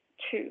like it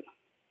to.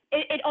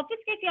 It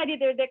obfuscates the idea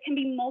that there can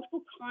be multiple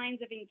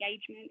kinds of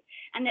engagement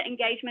and that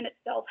engagement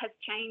itself has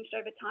changed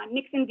over time.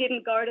 Nixon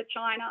didn't go to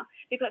China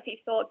because he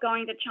thought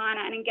going to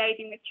China and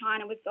engaging with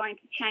China was going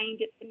to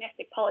change its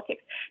domestic politics.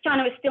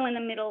 China was still in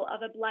the middle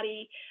of a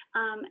bloody,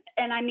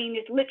 and I mean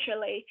this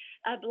literally,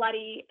 a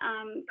bloody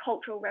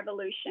cultural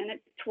revolution.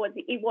 It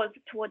was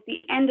towards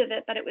the end of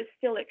it, but it was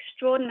still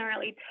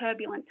extraordinarily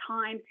turbulent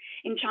time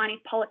in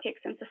Chinese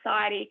politics and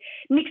society.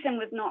 Nixon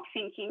was not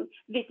thinking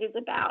this is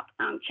about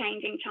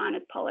changing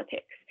China's politics.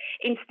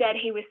 Instead,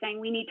 he was saying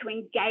we need to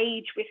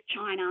engage with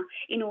China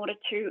in order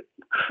to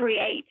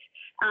create.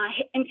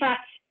 In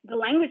fact, the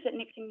language that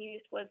Nixon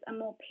used was a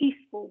more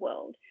peaceful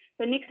world.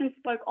 So Nixon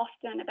spoke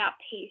often about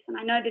peace. And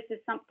I know this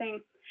is something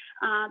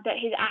that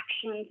his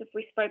actions, if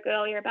we spoke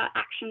earlier about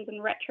actions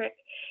and rhetoric,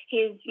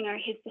 his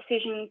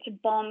decision to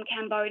bomb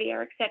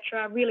Cambodia,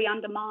 etc., really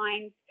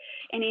undermines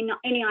any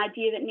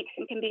idea that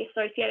Nixon can be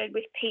associated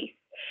with peace.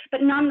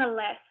 But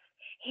nonetheless,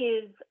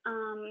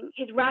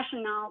 his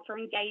rationale for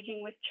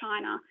engaging with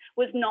China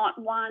was not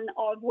one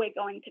of we're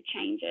going to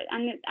change it.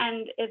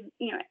 And as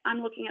you know,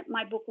 I'm looking at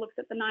my book looks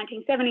at the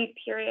 1970s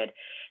period.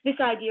 This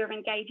idea of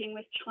engaging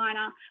with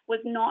China was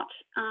not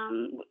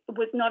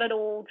at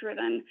all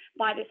driven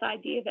by this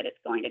idea that it's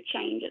going to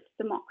change its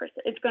democracy,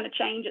 it's going to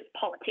change its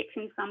politics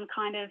in some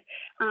kind of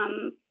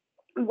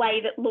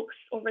way that looks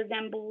or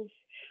resembles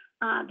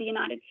the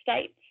United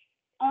States.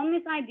 On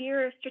this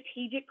idea of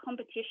strategic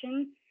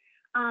competition,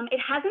 it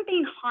hasn't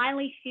been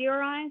highly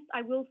theorized,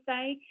 I will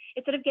say.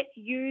 It sort of gets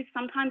used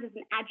sometimes as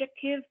an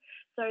adjective.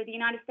 So the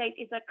United States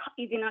is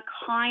in a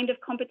kind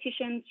of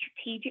competition,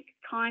 strategic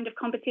kind of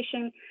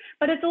competition,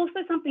 but it's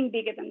also something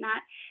bigger than that.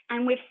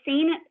 And we've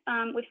seen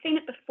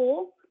it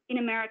before in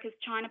America's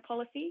China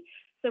policy.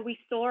 So we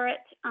saw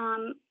it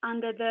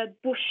under the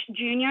Bush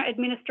Jr.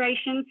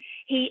 administration.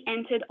 He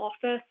entered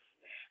office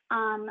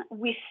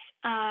with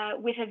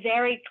a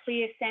very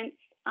clear sense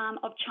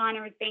of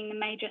China as being the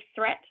major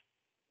threat.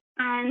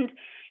 And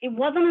it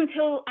wasn't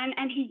until,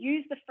 and he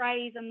used the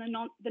phrase and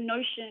the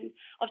notion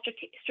of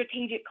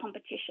strategic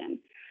competition.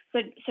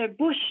 So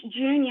Bush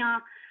Jr.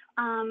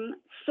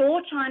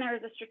 Saw China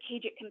as a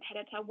strategic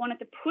competitor, wanted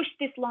to push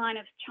this line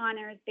of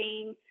China as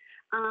being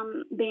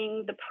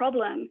the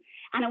problem.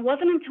 And it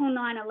wasn't until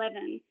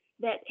 9/11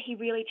 that he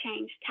really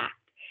changed tact.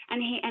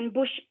 And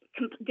Bush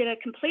did a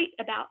complete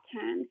about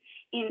turn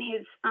in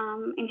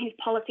his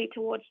policy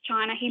towards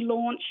China. He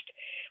launched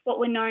what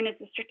were known as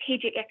the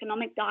Strategic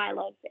Economic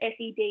Dialogues,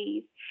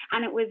 SEDs,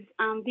 and it was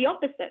the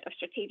opposite of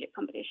strategic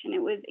competition.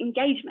 It was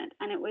engagement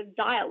and it was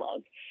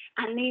dialogue.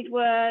 And these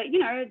were,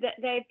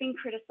 they've been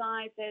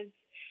criticised as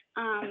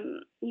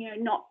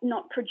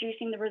not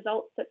producing the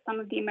results that some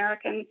of the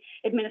American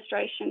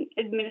administration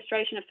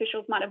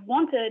officials might have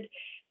wanted,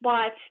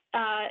 but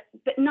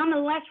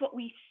nonetheless, what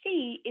we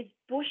see is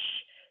Bush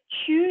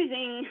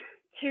choosing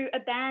to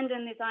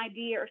abandon this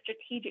idea of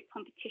strategic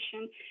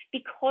competition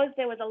because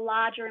there was a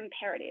larger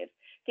imperative.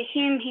 For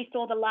him, he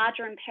saw the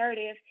larger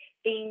imperative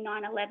being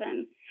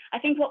 9/11. I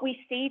think what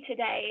we see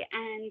today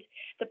and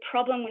the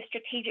problem with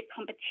strategic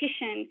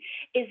competition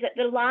is that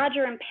the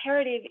larger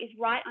imperative is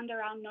right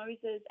under our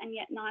noses, and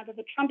yet neither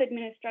the Trump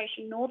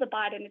administration nor the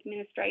Biden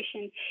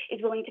administration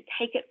is willing to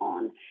take it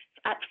on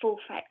at full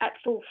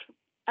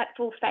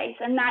face,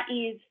 and that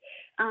is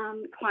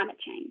climate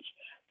change.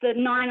 The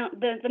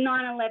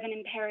 9/11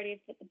 imperative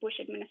that the Bush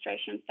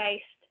administration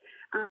faced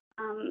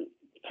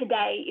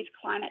today is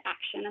climate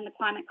action and the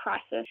climate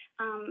crisis.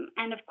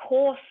 And of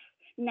course,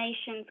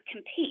 nations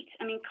compete.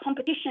 I mean,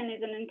 competition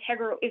is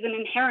an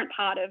inherent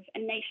part of a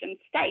nation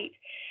state.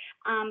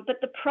 But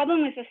the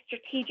problem with a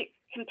strategic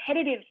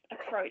competitive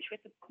approach,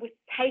 with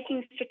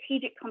taking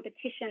strategic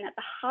competition at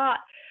the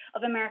heart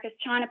of America's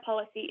China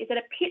policy, is that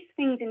it pits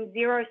things in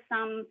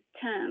zero-sum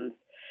terms.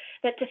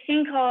 That to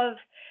think of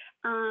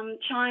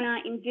China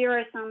in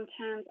zero-sum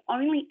terms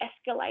only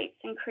escalates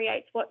and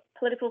creates what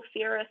political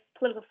theorists,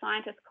 political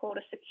scientists call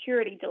a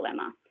security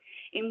dilemma,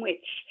 in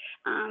which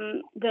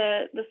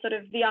the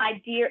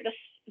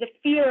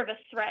fear of a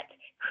threat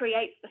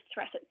creates the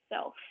threat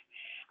itself.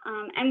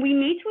 And we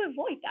need to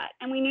avoid that.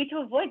 And we need to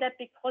avoid that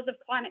because of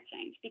climate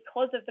change,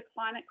 because of the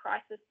climate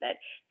crisis that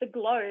the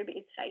globe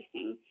is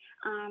facing.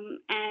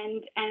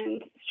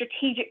 And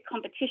strategic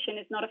competition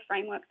is not a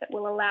framework that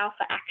will allow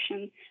for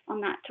action on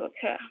that to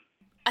occur.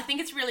 I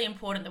think it's really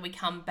important that we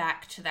come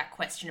back to that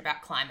question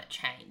about climate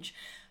change.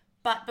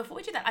 But before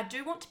we do that, I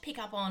do want to pick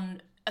up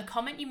on a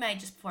comment you made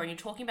just before, and you're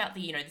talking about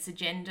this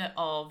agenda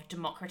of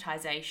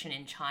democratization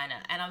in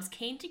China. And I was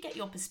keen to get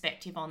your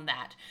perspective on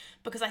that,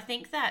 because I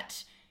think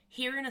that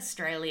here in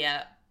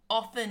Australia,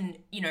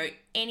 often,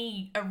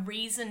 a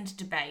reasoned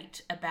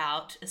debate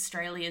about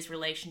Australia's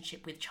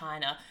relationship with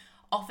China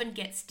often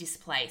gets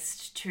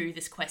displaced to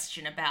this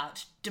question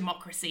about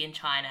democracy in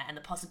China and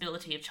the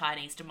possibility of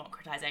Chinese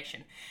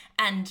democratization.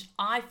 And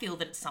I feel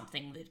that it's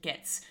something that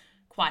gets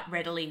quite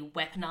readily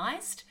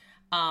weaponized.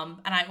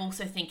 And I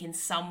also think in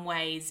some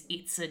ways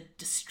it's a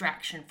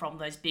distraction from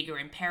those bigger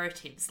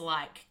imperatives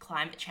like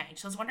climate change.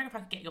 So I was wondering if I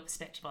could get your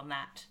perspective on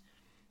that.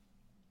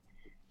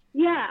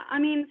 Yeah,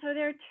 so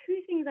there are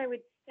two things I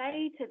would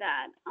say to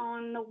that.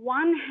 On the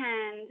one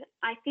hand,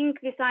 I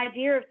think this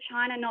idea of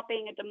China not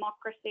being a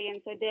democracy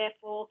and so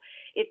therefore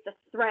it's a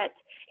threat,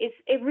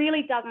 it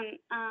really doesn't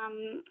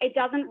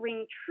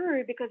ring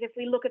true, because if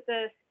we look at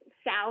the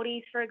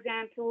Saudis, for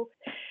example,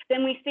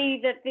 then we see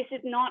that this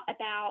is not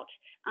about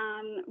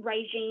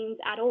regimes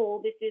at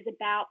all. This is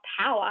about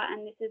power,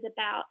 and this is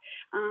about,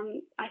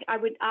 I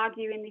would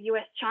argue in the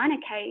US-China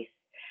case,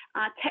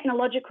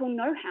 technological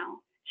know-how.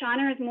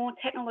 China is more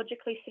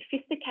technologically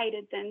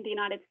sophisticated than the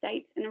United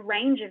States in a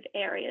range of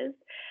areas,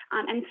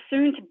 and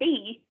soon to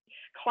be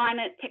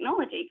climate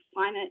technology,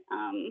 climate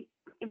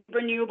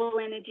renewable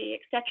energy,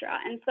 etc.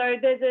 And so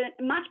there's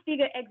a much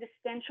bigger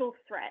existential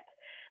threat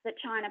that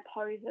China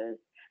poses,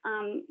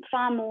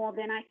 far more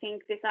than I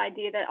think this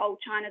idea that,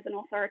 China's an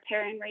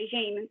authoritarian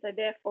regime, and so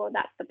therefore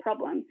that's the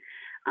problem.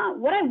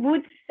 What I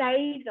would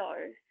say,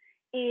 though,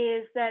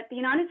 is that the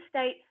United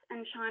States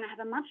and China have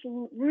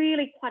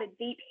really quite a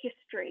deep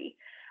history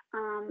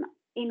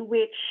in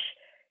which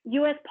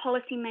US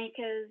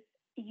policymakers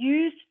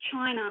used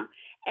China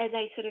as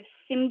a sort of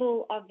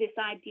symbol of this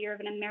idea of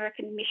an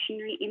American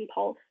missionary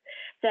impulse,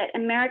 that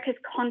America's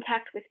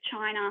contact with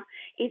China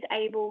is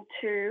able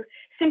to,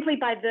 simply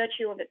by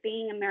virtue of it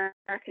being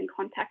American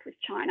contact with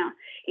China,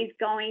 is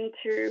going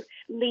to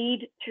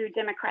lead to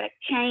democratic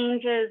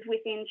changes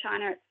within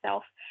China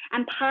itself.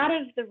 And part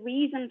of the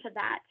reason for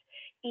that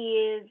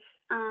is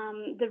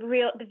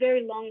the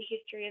very long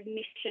history of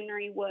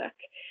missionary work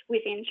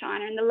within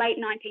China. In the late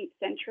 19th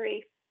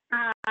century,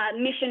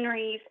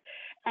 missionaries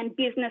and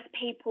business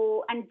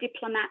people and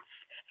diplomats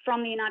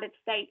from the United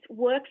States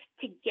worked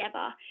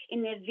together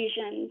in their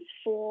visions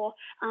for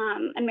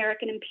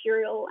American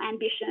imperial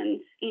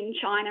ambitions in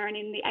China and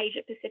in the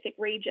Asia-Pacific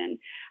region.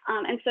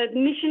 And so the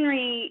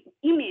missionary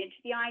image,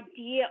 the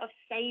idea of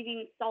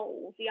saving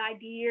souls, the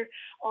idea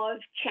of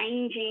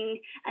changing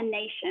a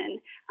nation,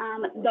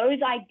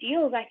 those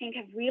ideals, I think,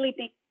 have really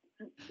been,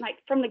 like,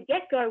 from the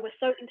get-go, were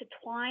so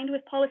intertwined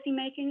with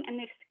policymaking, and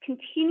they've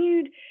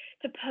continued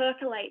to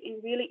percolate in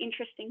really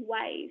interesting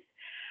ways.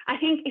 I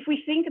think if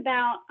we think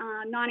about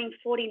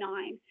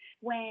 1949,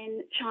 when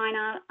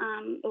China,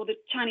 or the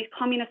Chinese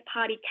Communist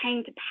Party,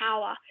 came to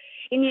power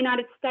in the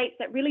United States,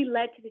 that really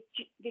led to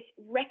this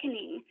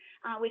reckoning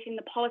within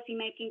the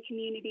policymaking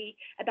community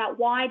about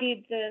why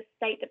did the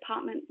State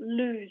Department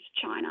lose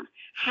China?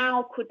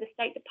 How could the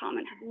State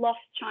Department have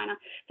lost China?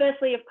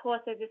 Firstly, of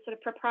course, there's this sort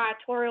of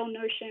proprietorial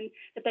notion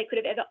that they could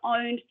have ever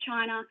owned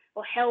China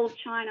or held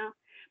China,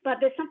 but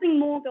there's something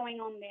more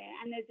going on there.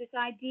 And there's this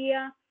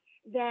idea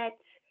that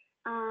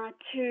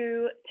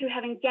to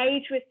have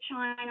engaged with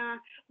China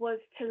was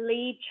to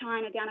lead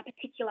China down a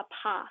particular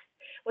path,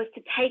 was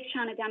to take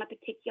China down a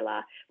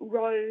particular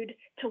road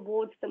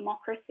towards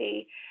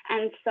democracy.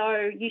 And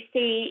so you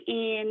see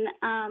in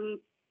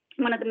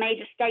one of the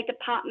major State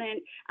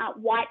Department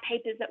white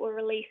papers that were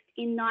released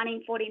in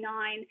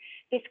 1949,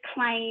 this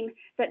claim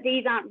that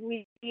these aren't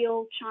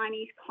real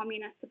Chinese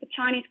communists, that the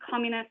Chinese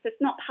communists,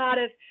 it's not part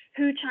of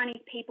who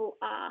Chinese people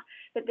are,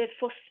 that they've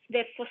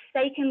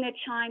forsaken their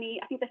Chinese,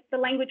 I think the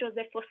language was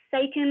they've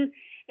forsaken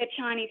their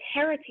Chinese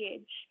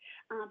heritage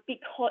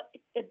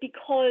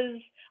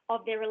because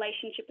of their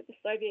relationship with the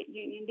Soviet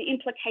Union, the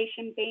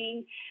implication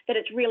being that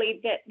it's really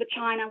that the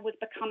China was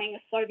becoming a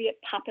Soviet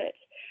puppet,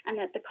 and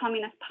that the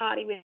Communist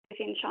Party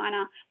within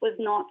China was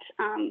not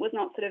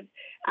sort of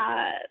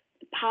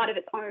part of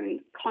its own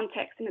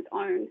context and its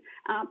own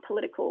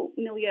political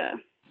milieu.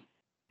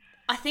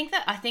 I think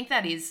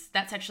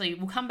that's actually,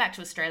 we'll come back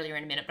to Australia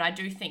in a minute, but I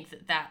do think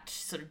that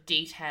sort of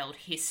detailed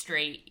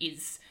history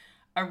is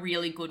a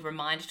really good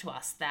reminder to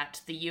us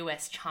that the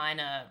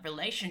US-China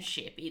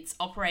relationship, it's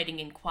operating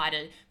in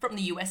from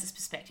the US's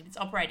perspective, it's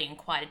operating in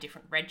quite a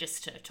different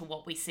register to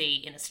what we see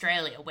in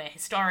Australia, where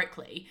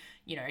historically,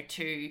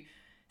 to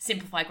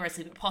simplify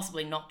grossly, but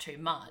possibly not too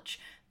much,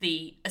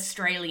 the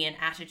Australian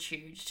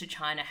attitude to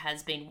China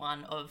has been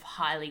one of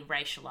highly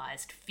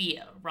racialized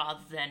fear,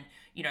 rather than,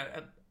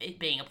 it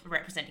being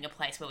representing a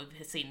place where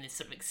we've seen this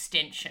sort of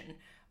extension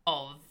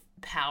of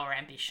power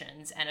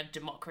ambitions and of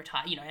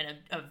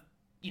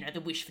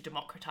the wish for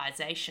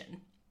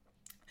democratization.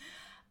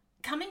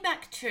 Coming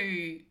back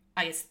to,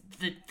 I guess,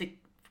 the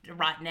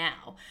right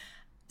now,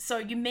 so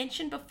you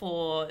mentioned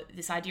before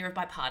this idea of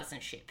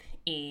bipartisanship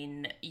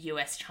in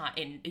US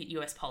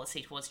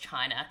policy towards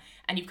China,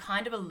 and you've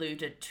kind of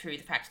alluded to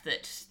the fact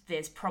that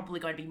there's probably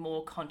going to be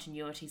more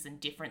continuities and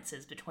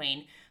differences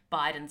between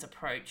Biden's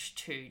approach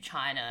to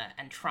China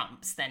and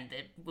Trump's than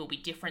there will be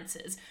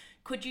differences.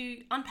 Could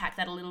you unpack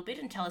that a little bit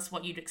and tell us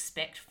what you'd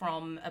expect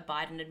from a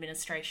Biden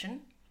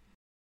administration?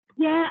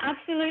 Yeah,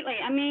 absolutely.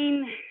 I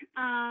mean,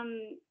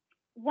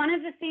 one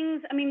of the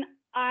things,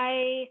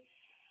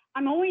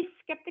 I'm always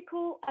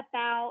skeptical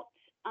about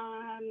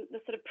the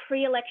sort of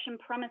pre-election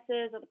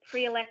promises or the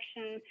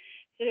pre-election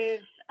sort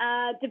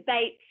of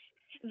debates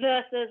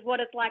versus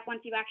what it's like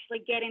once you actually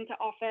get into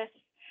office.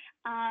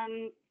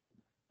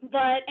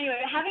 But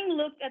anyway, having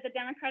looked at the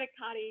Democratic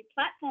Party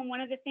platform,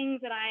 one of the things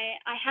that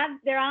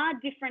there are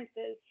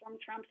differences from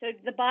Trump. So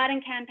the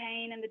Biden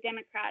campaign and the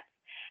Democrats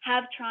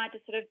have tried to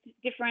sort of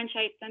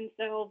differentiate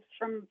themselves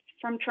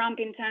from Trump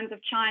in terms of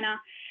China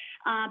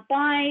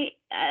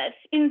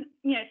in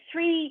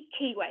three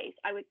key ways,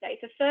 I would say.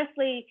 So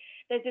firstly,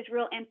 there's this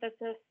real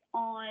emphasis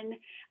on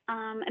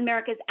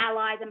America's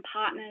allies and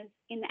partners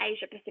in the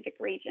Asia-Pacific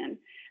region.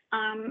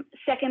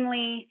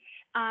 Secondly,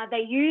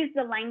 they use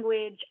the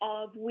language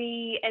of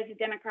we as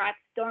Democrats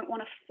don't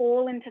want to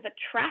fall into the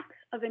trap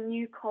of a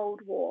new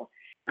Cold War.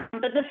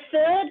 But the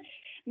third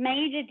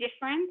major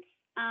difference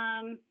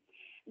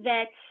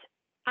that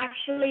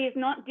actually is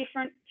not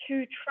different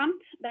to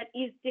Trump, but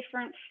is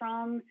different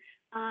from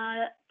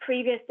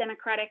previous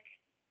Democratic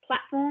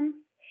platforms,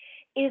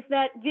 is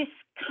that this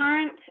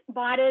current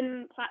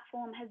Biden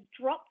platform has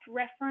dropped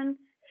reference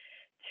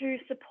to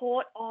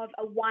support of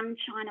a one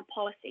China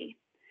policy.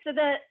 So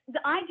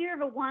the idea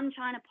of a one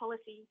China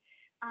policy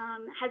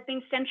has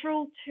been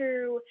central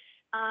to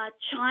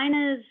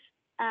China's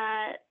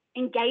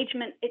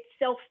engagement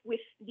itself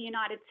with the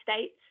United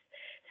States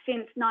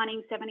since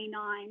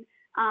 1979.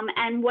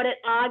 And what it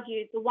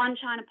argues, the one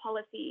China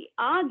policy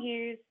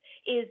argues,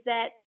 is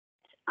that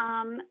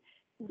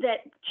that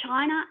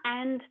China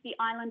and the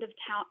island of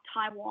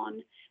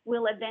Taiwan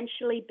will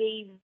eventually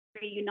be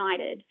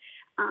reunited.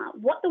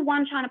 What the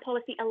one China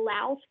policy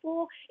allows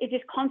for is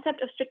this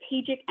concept of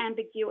strategic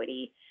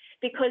ambiguity,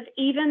 because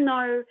even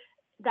though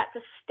that's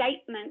a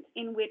statement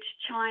in which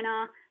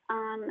China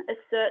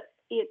asserts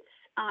its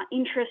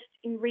interest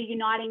in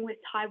reuniting with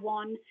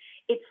Taiwan,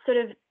 it's sort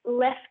of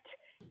left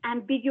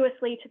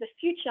ambiguously to the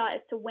future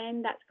as to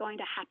when that's going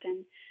to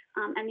happen.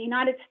 And the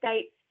United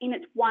States, in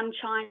its one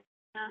China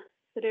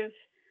sort of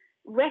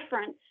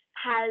reference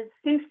has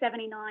since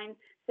 79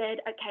 said,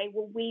 okay,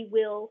 well, we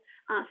will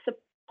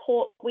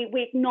support, we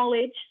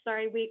acknowledge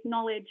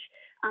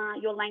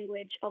your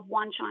language of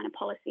one China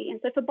policy. And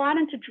so for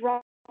Biden to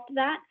drop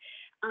that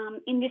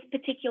in this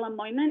particular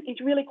moment is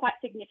really quite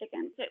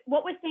significant. So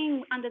what we're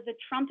seeing under the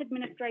Trump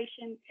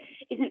administration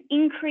is an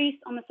increase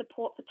on the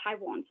support for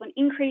Taiwan, so an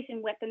increase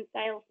in weapons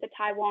sales to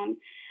Taiwan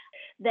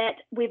that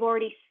we've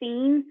already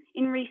seen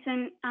in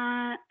recent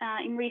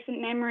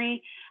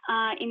memory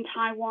in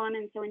Taiwan.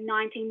 And so in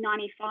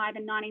 1995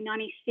 and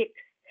 1996,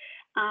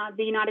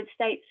 the United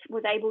States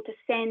was able to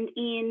send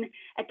in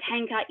a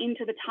tanker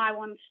into the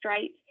Taiwan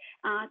Strait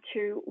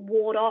to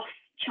ward off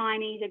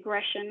Chinese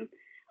aggression.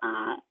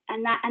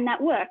 And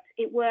that worked.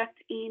 It worked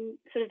in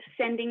sort of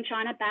sending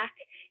China back,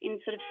 in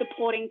sort of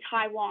supporting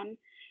Taiwan.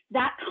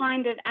 That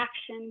kind of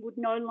action would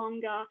no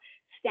longer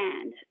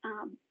stand.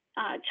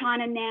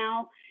 China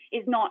now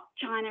is not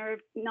China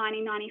of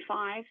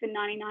 1995 and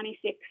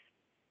 1996,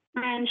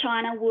 and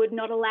China would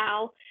not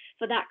allow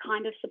for that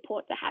kind of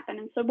support to happen.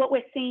 And so what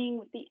we're seeing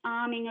with the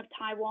arming of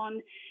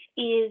Taiwan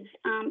is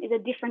a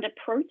different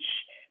approach,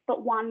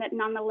 but one that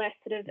nonetheless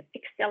sort of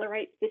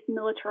accelerates this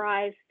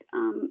militarized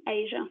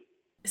Asia.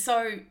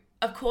 So,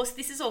 of course,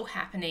 this is all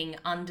happening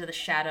under the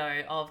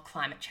shadow of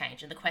climate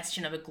change and the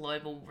question of a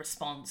global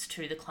response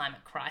to the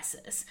climate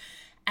crisis.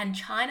 And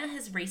China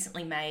has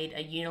recently made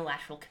a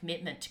unilateral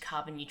commitment to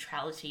carbon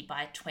neutrality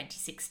by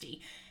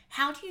 2060.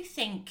 How do you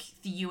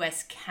think the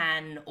US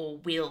can or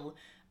will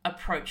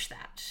approach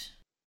that?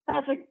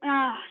 That's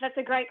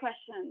a great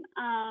question.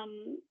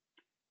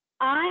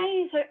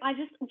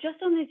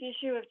 Just on this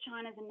issue of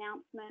China's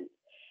announcement,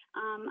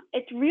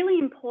 it's really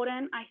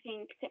important, I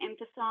think, to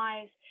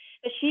emphasize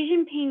that Xi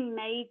Jinping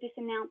made this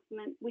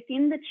announcement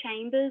within the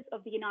chambers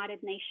of the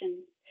United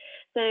Nations.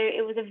 So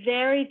it was a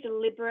very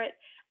deliberate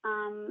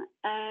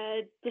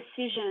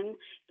decision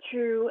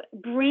to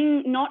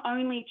bring not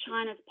only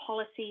China's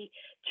policy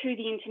to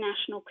the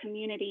international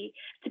community,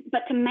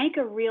 but to make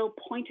a real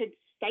pointed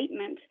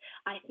statement,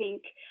 I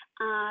think,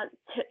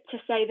 to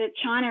say that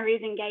China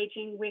is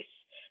engaging with,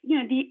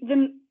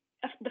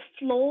 the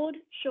flawed,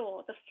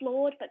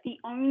 but the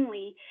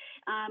only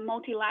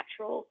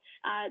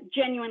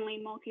genuinely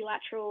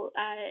multilateral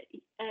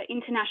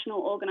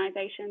international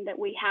organization that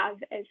we have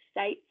as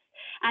states.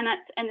 And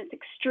it's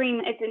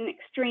an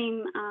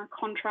extreme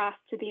contrast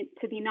to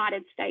the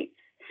United States,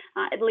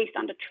 at least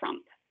under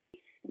Trump.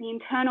 The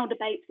internal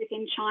debates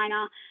within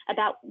China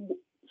about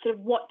sort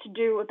of what to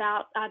do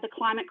about the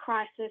climate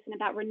crisis and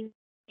about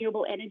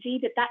renewable energy,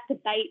 that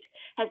debate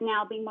has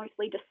now been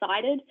mostly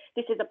decided.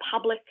 This is a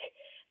public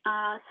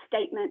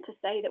statement to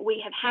say that we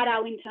have had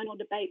our internal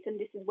debates and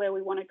this is where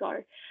we want to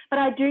go. But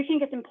I do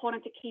think it's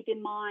important to keep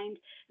in mind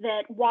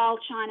that while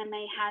China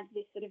may have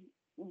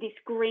this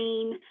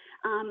green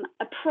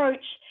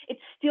approach,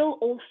 it's still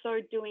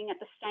also doing at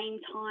the same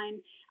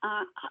time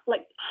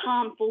like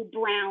harmful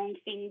brown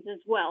things as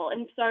well.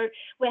 And so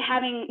we're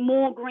having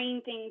more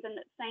green things, and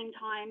at the same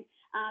time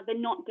they're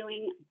not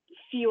doing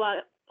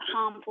fewer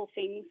harmful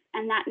things,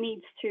 and that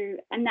needs to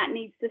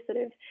sort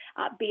of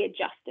be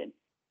adjusted.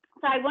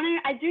 So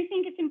I do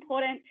think it's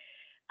important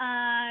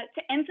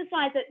to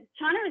emphasize that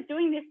China is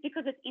doing this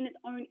because it's in its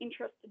own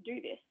interest to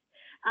do this.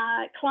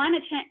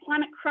 Climate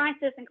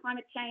crisis and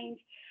climate change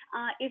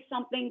is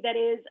something that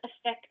is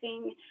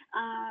affecting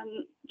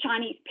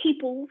Chinese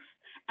peoples,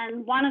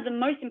 and one of the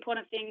most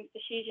important things for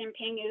Xi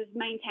Jinping is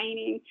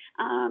maintaining,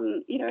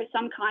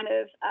 some kind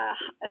of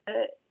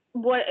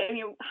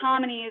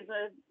harmony is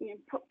a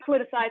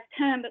politicized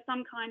term, but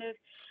some kind of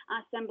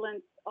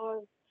semblance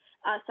of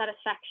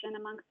satisfaction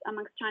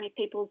amongst Chinese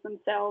peoples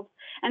themselves.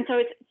 And so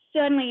it's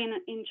certainly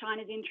in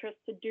China's interest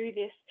to do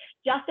this,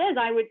 just as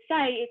I would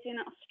say it's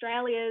in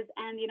Australia's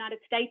and the United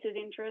States'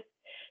 interest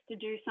to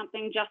do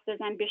something just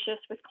as ambitious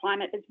with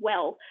climate as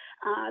well.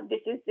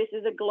 This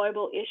is a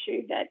global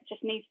issue that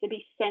just needs to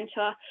be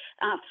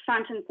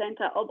front and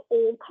center of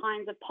all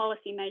kinds of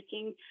policy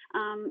making,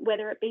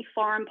 whether it be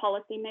foreign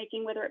policy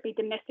making, whether it be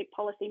domestic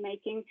policy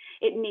making.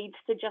 It needs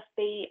to just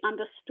be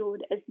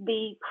understood as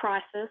the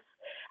crisis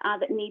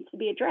that needs to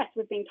be addressed.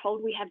 We've been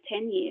told we have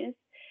 10 years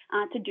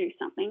to do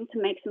something,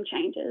 to make some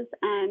changes,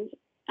 and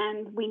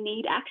we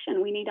need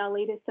action. We need our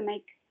leaders to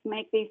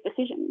make these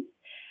decisions.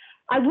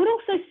 I would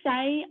also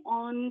say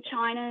on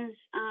China's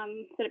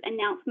sort of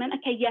announcement,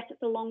 okay, yes,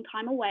 it's a long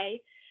time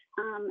away,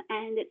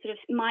 and it sort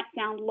of might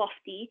sound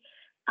lofty,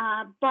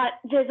 but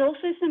there's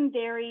also some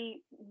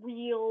very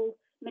real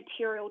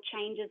material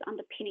changes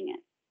underpinning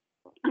it.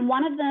 And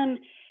one of them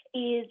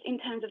is in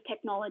terms of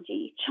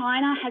technology.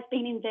 China has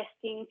been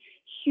investing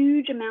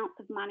huge amounts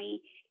of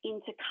money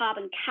into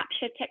carbon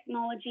capture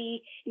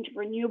technology, into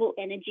renewable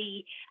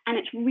energy, and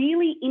it's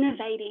really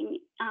innovating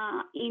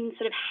in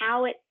sort of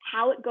how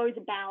it goes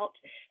about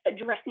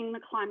addressing the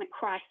climate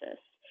crisis.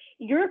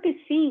 Europe is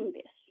seeing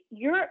this.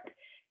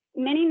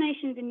 Many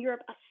nations in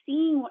Europe are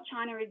seeing what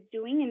China is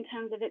doing in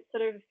terms of its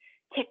sort of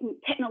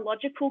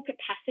technological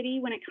capacity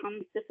when it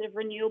comes to sort of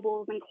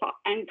renewables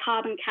and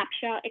carbon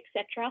capture,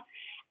 etc.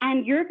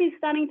 And Europe is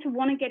starting to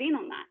want to get in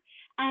on that.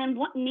 And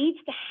what needs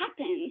to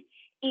happen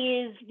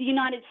is the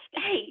United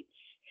States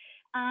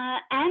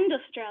and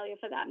Australia,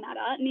 for that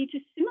matter, need to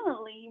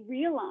similarly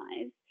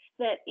realise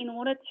that in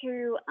order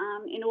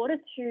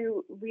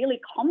to really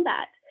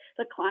combat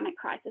the climate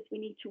crisis, we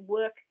need to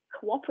work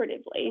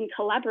cooperatively and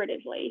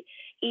collaboratively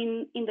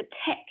in the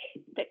tech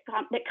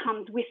that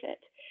comes with it.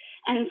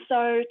 And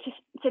so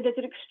there's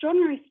an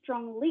extraordinarily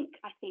strong link,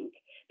 I think,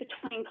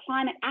 between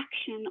climate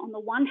action on the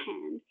one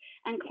hand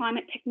and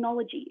climate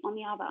technology on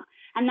the other.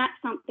 And that's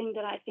something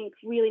that I think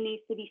really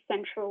needs to be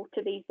central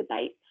to these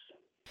debates.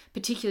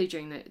 Particularly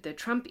during the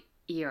Trump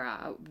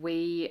era,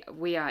 we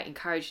are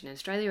encouraged, in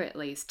Australia at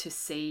least, to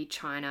see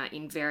China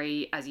in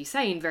very, as you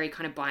say, in very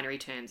kind of binary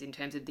terms, in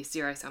terms of this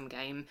zero-sum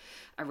game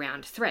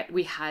around threat.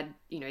 We had,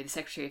 the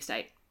Secretary of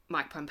State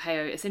Mike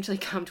Pompeo essentially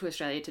come to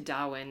Australia, to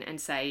Darwin, and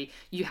say,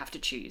 you have to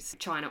choose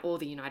China or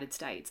the United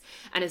States.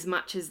 And as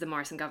much as the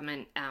Morrison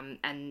government and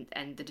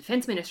the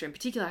Defence Minister in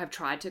particular have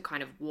tried to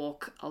kind of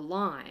walk a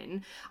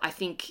line, I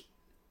think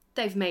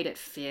they've made it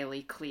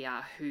fairly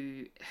clear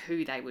who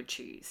they would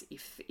choose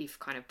if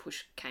kind of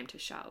push came to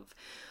shove.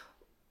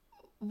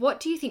 What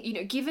do you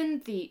think,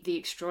 given the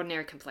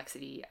extraordinary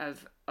complexity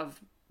of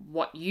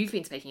what you've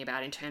been speaking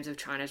about in terms of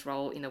China's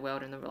role in the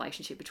world and the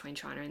relationship between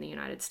China and the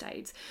United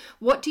States,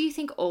 what do you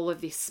think all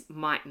of this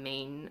might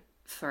mean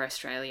for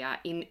Australia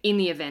in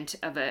the event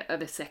of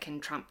a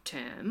second Trump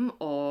term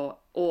or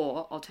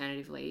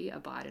alternatively a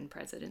Biden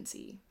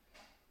presidency?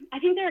 I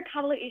think there are a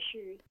couple of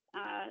issues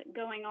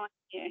going on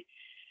here.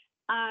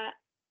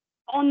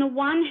 On the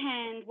one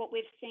hand, what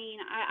we've seen,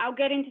 I'll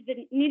get into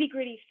the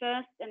nitty-gritty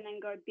first and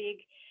then go big.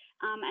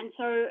 And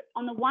so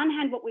on the one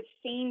hand, what we've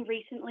seen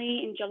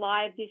recently in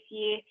July of this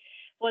year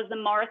was the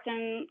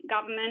Morrison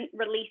government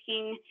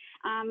releasing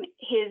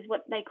his,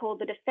 what they call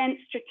the Defence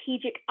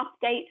Strategic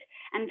Update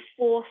and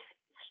Force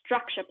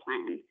Structure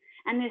Plan.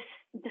 And this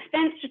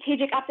Defence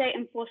Strategic Update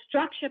and Force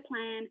Structure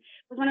Plan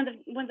was one of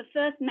the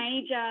first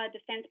major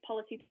defence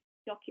policy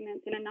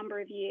documents in a number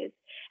of years.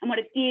 And what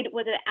it did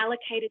was it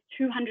allocated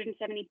 $270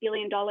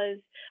 billion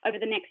over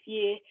the next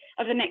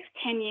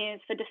 10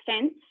 years for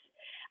defence.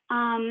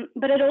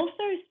 But it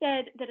also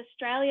said that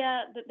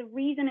Australia, that the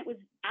reason it was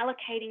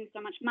allocating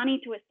so much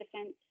money to its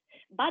defence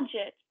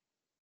budget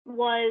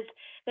was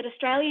that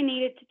Australia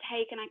needed to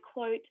take, and I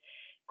quote,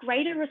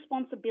 greater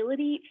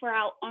responsibility for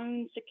our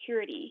own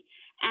security,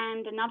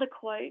 and another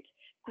quote,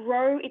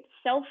 grow its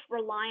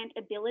self-reliant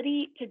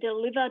ability to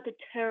deliver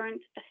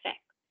deterrent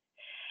effects.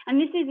 And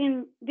this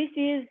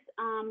is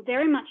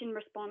very much in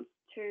response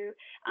to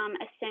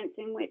a sense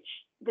in which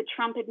the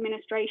Trump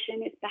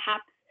administration is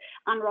perhaps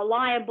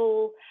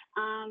unreliable,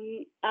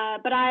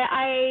 but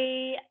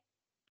I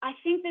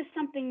think there's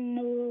something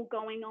more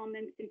going on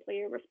than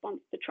simply a response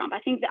to Trump. I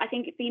think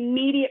the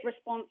immediate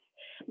response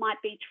might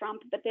be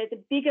Trump, but there's a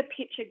bigger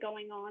picture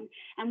going on,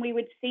 and we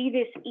would see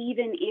this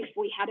even if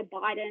we had a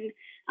Biden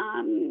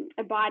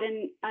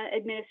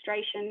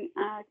administration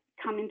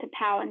come into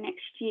power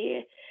next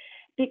year.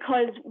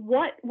 Because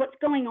what's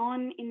going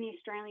on in the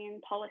Australian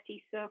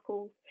policy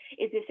circles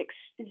is this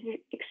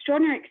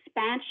extraordinary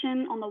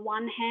expansion, on the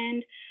one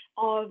hand,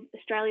 of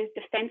Australia's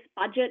defence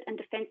budget and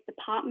defence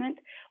department,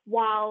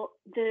 while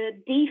the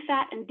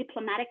DFAT and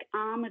diplomatic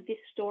arm of this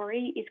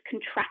story is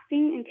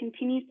contracting and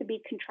continues to be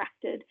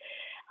contracted.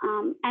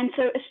 And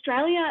so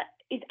Australia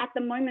is at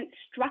the moment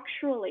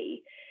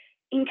structurally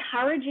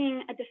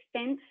encouraging a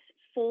defence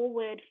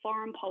forward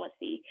foreign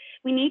policy.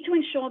 We need to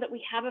ensure that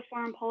we have a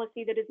foreign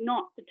policy that is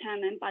not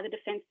determined by the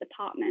Defence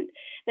Department,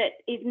 that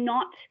is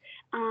not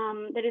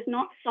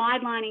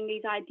sidelining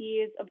these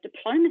ideas of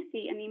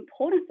diplomacy and the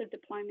importance of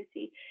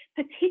diplomacy,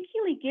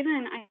 particularly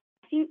given, I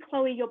think,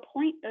 Chloe, your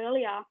point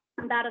earlier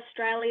about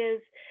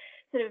Australia's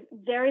sort of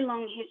very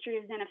long history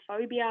of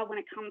xenophobia when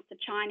it comes to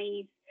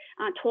Chinese,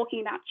 talking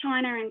about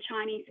China and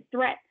Chinese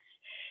threats.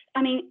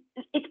 I mean,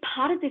 it's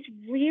part of this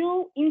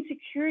real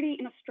insecurity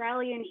in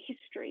Australian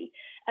history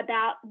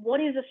about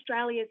what is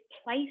Australia's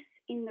place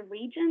in the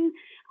region.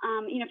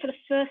 For the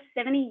first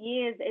 70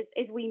 years,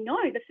 as we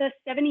know, the first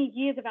 70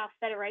 years of our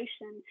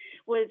federation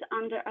was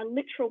under a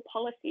literal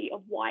policy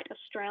of white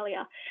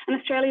Australia. And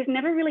Australia's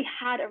never really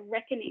had a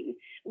reckoning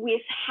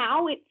with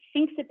how it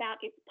thinks about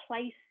its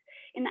place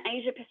in the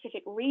Asia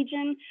Pacific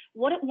region,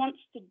 what it wants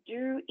to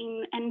do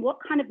and what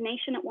kind of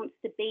nation it wants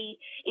to be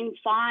in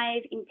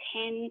 5, in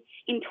 10,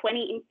 in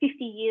 20, in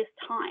 50 years'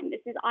 time.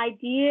 This is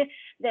idea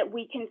that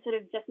we can sort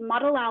of just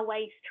muddle our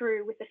way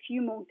through with a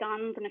few more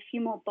guns and a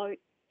few more boats,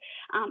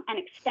 and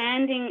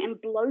expanding and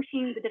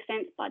bloating the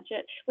defence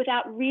budget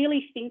without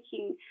really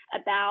thinking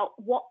about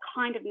what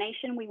kind of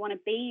nation we want to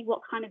be, what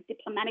kind of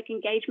diplomatic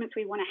engagements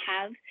we want to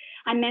have.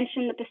 I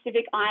mentioned the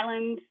Pacific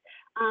Islands,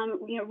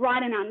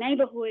 right in our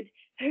neighbourhood,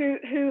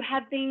 who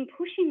have been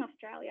pushing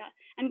Australia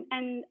and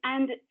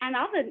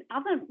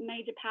other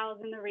major powers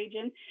in the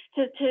region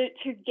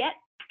to get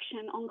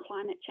action on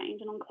climate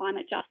change and on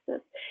climate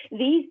justice.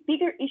 These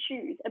bigger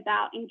issues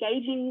about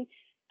engaging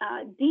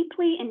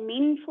deeply and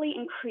meaningfully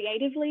and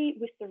creatively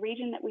with the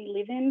region that we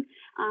live in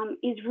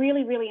is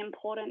really, really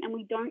important, and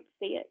we don't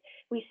see it.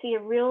 We see a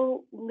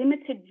real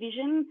limited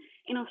vision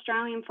in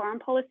Australian foreign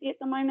policy at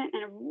the moment,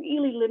 and a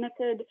really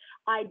limited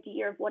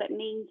idea of what it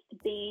means to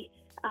be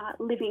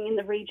living in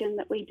the region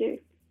that we do.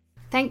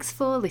 Thanks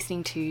for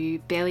listening to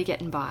Barely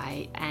Getting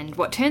By and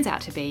what turns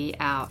out to be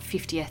our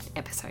 50th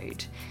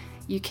episode.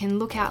 You can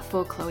look out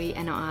for Chloe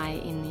and I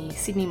in the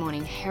Sydney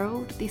Morning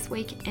Herald this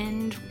week,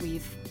 and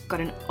we've got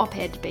an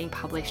op-ed being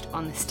published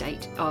on the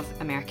state of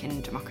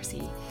American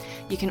democracy.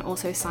 You can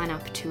also sign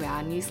up to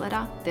our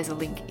newsletter. There's a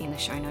link in the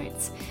show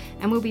notes.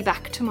 And we'll be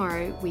back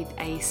tomorrow with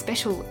a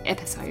special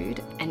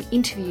episode, an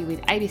interview with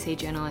ABC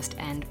journalist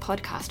and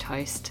podcast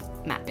host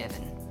Matt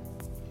Bevan.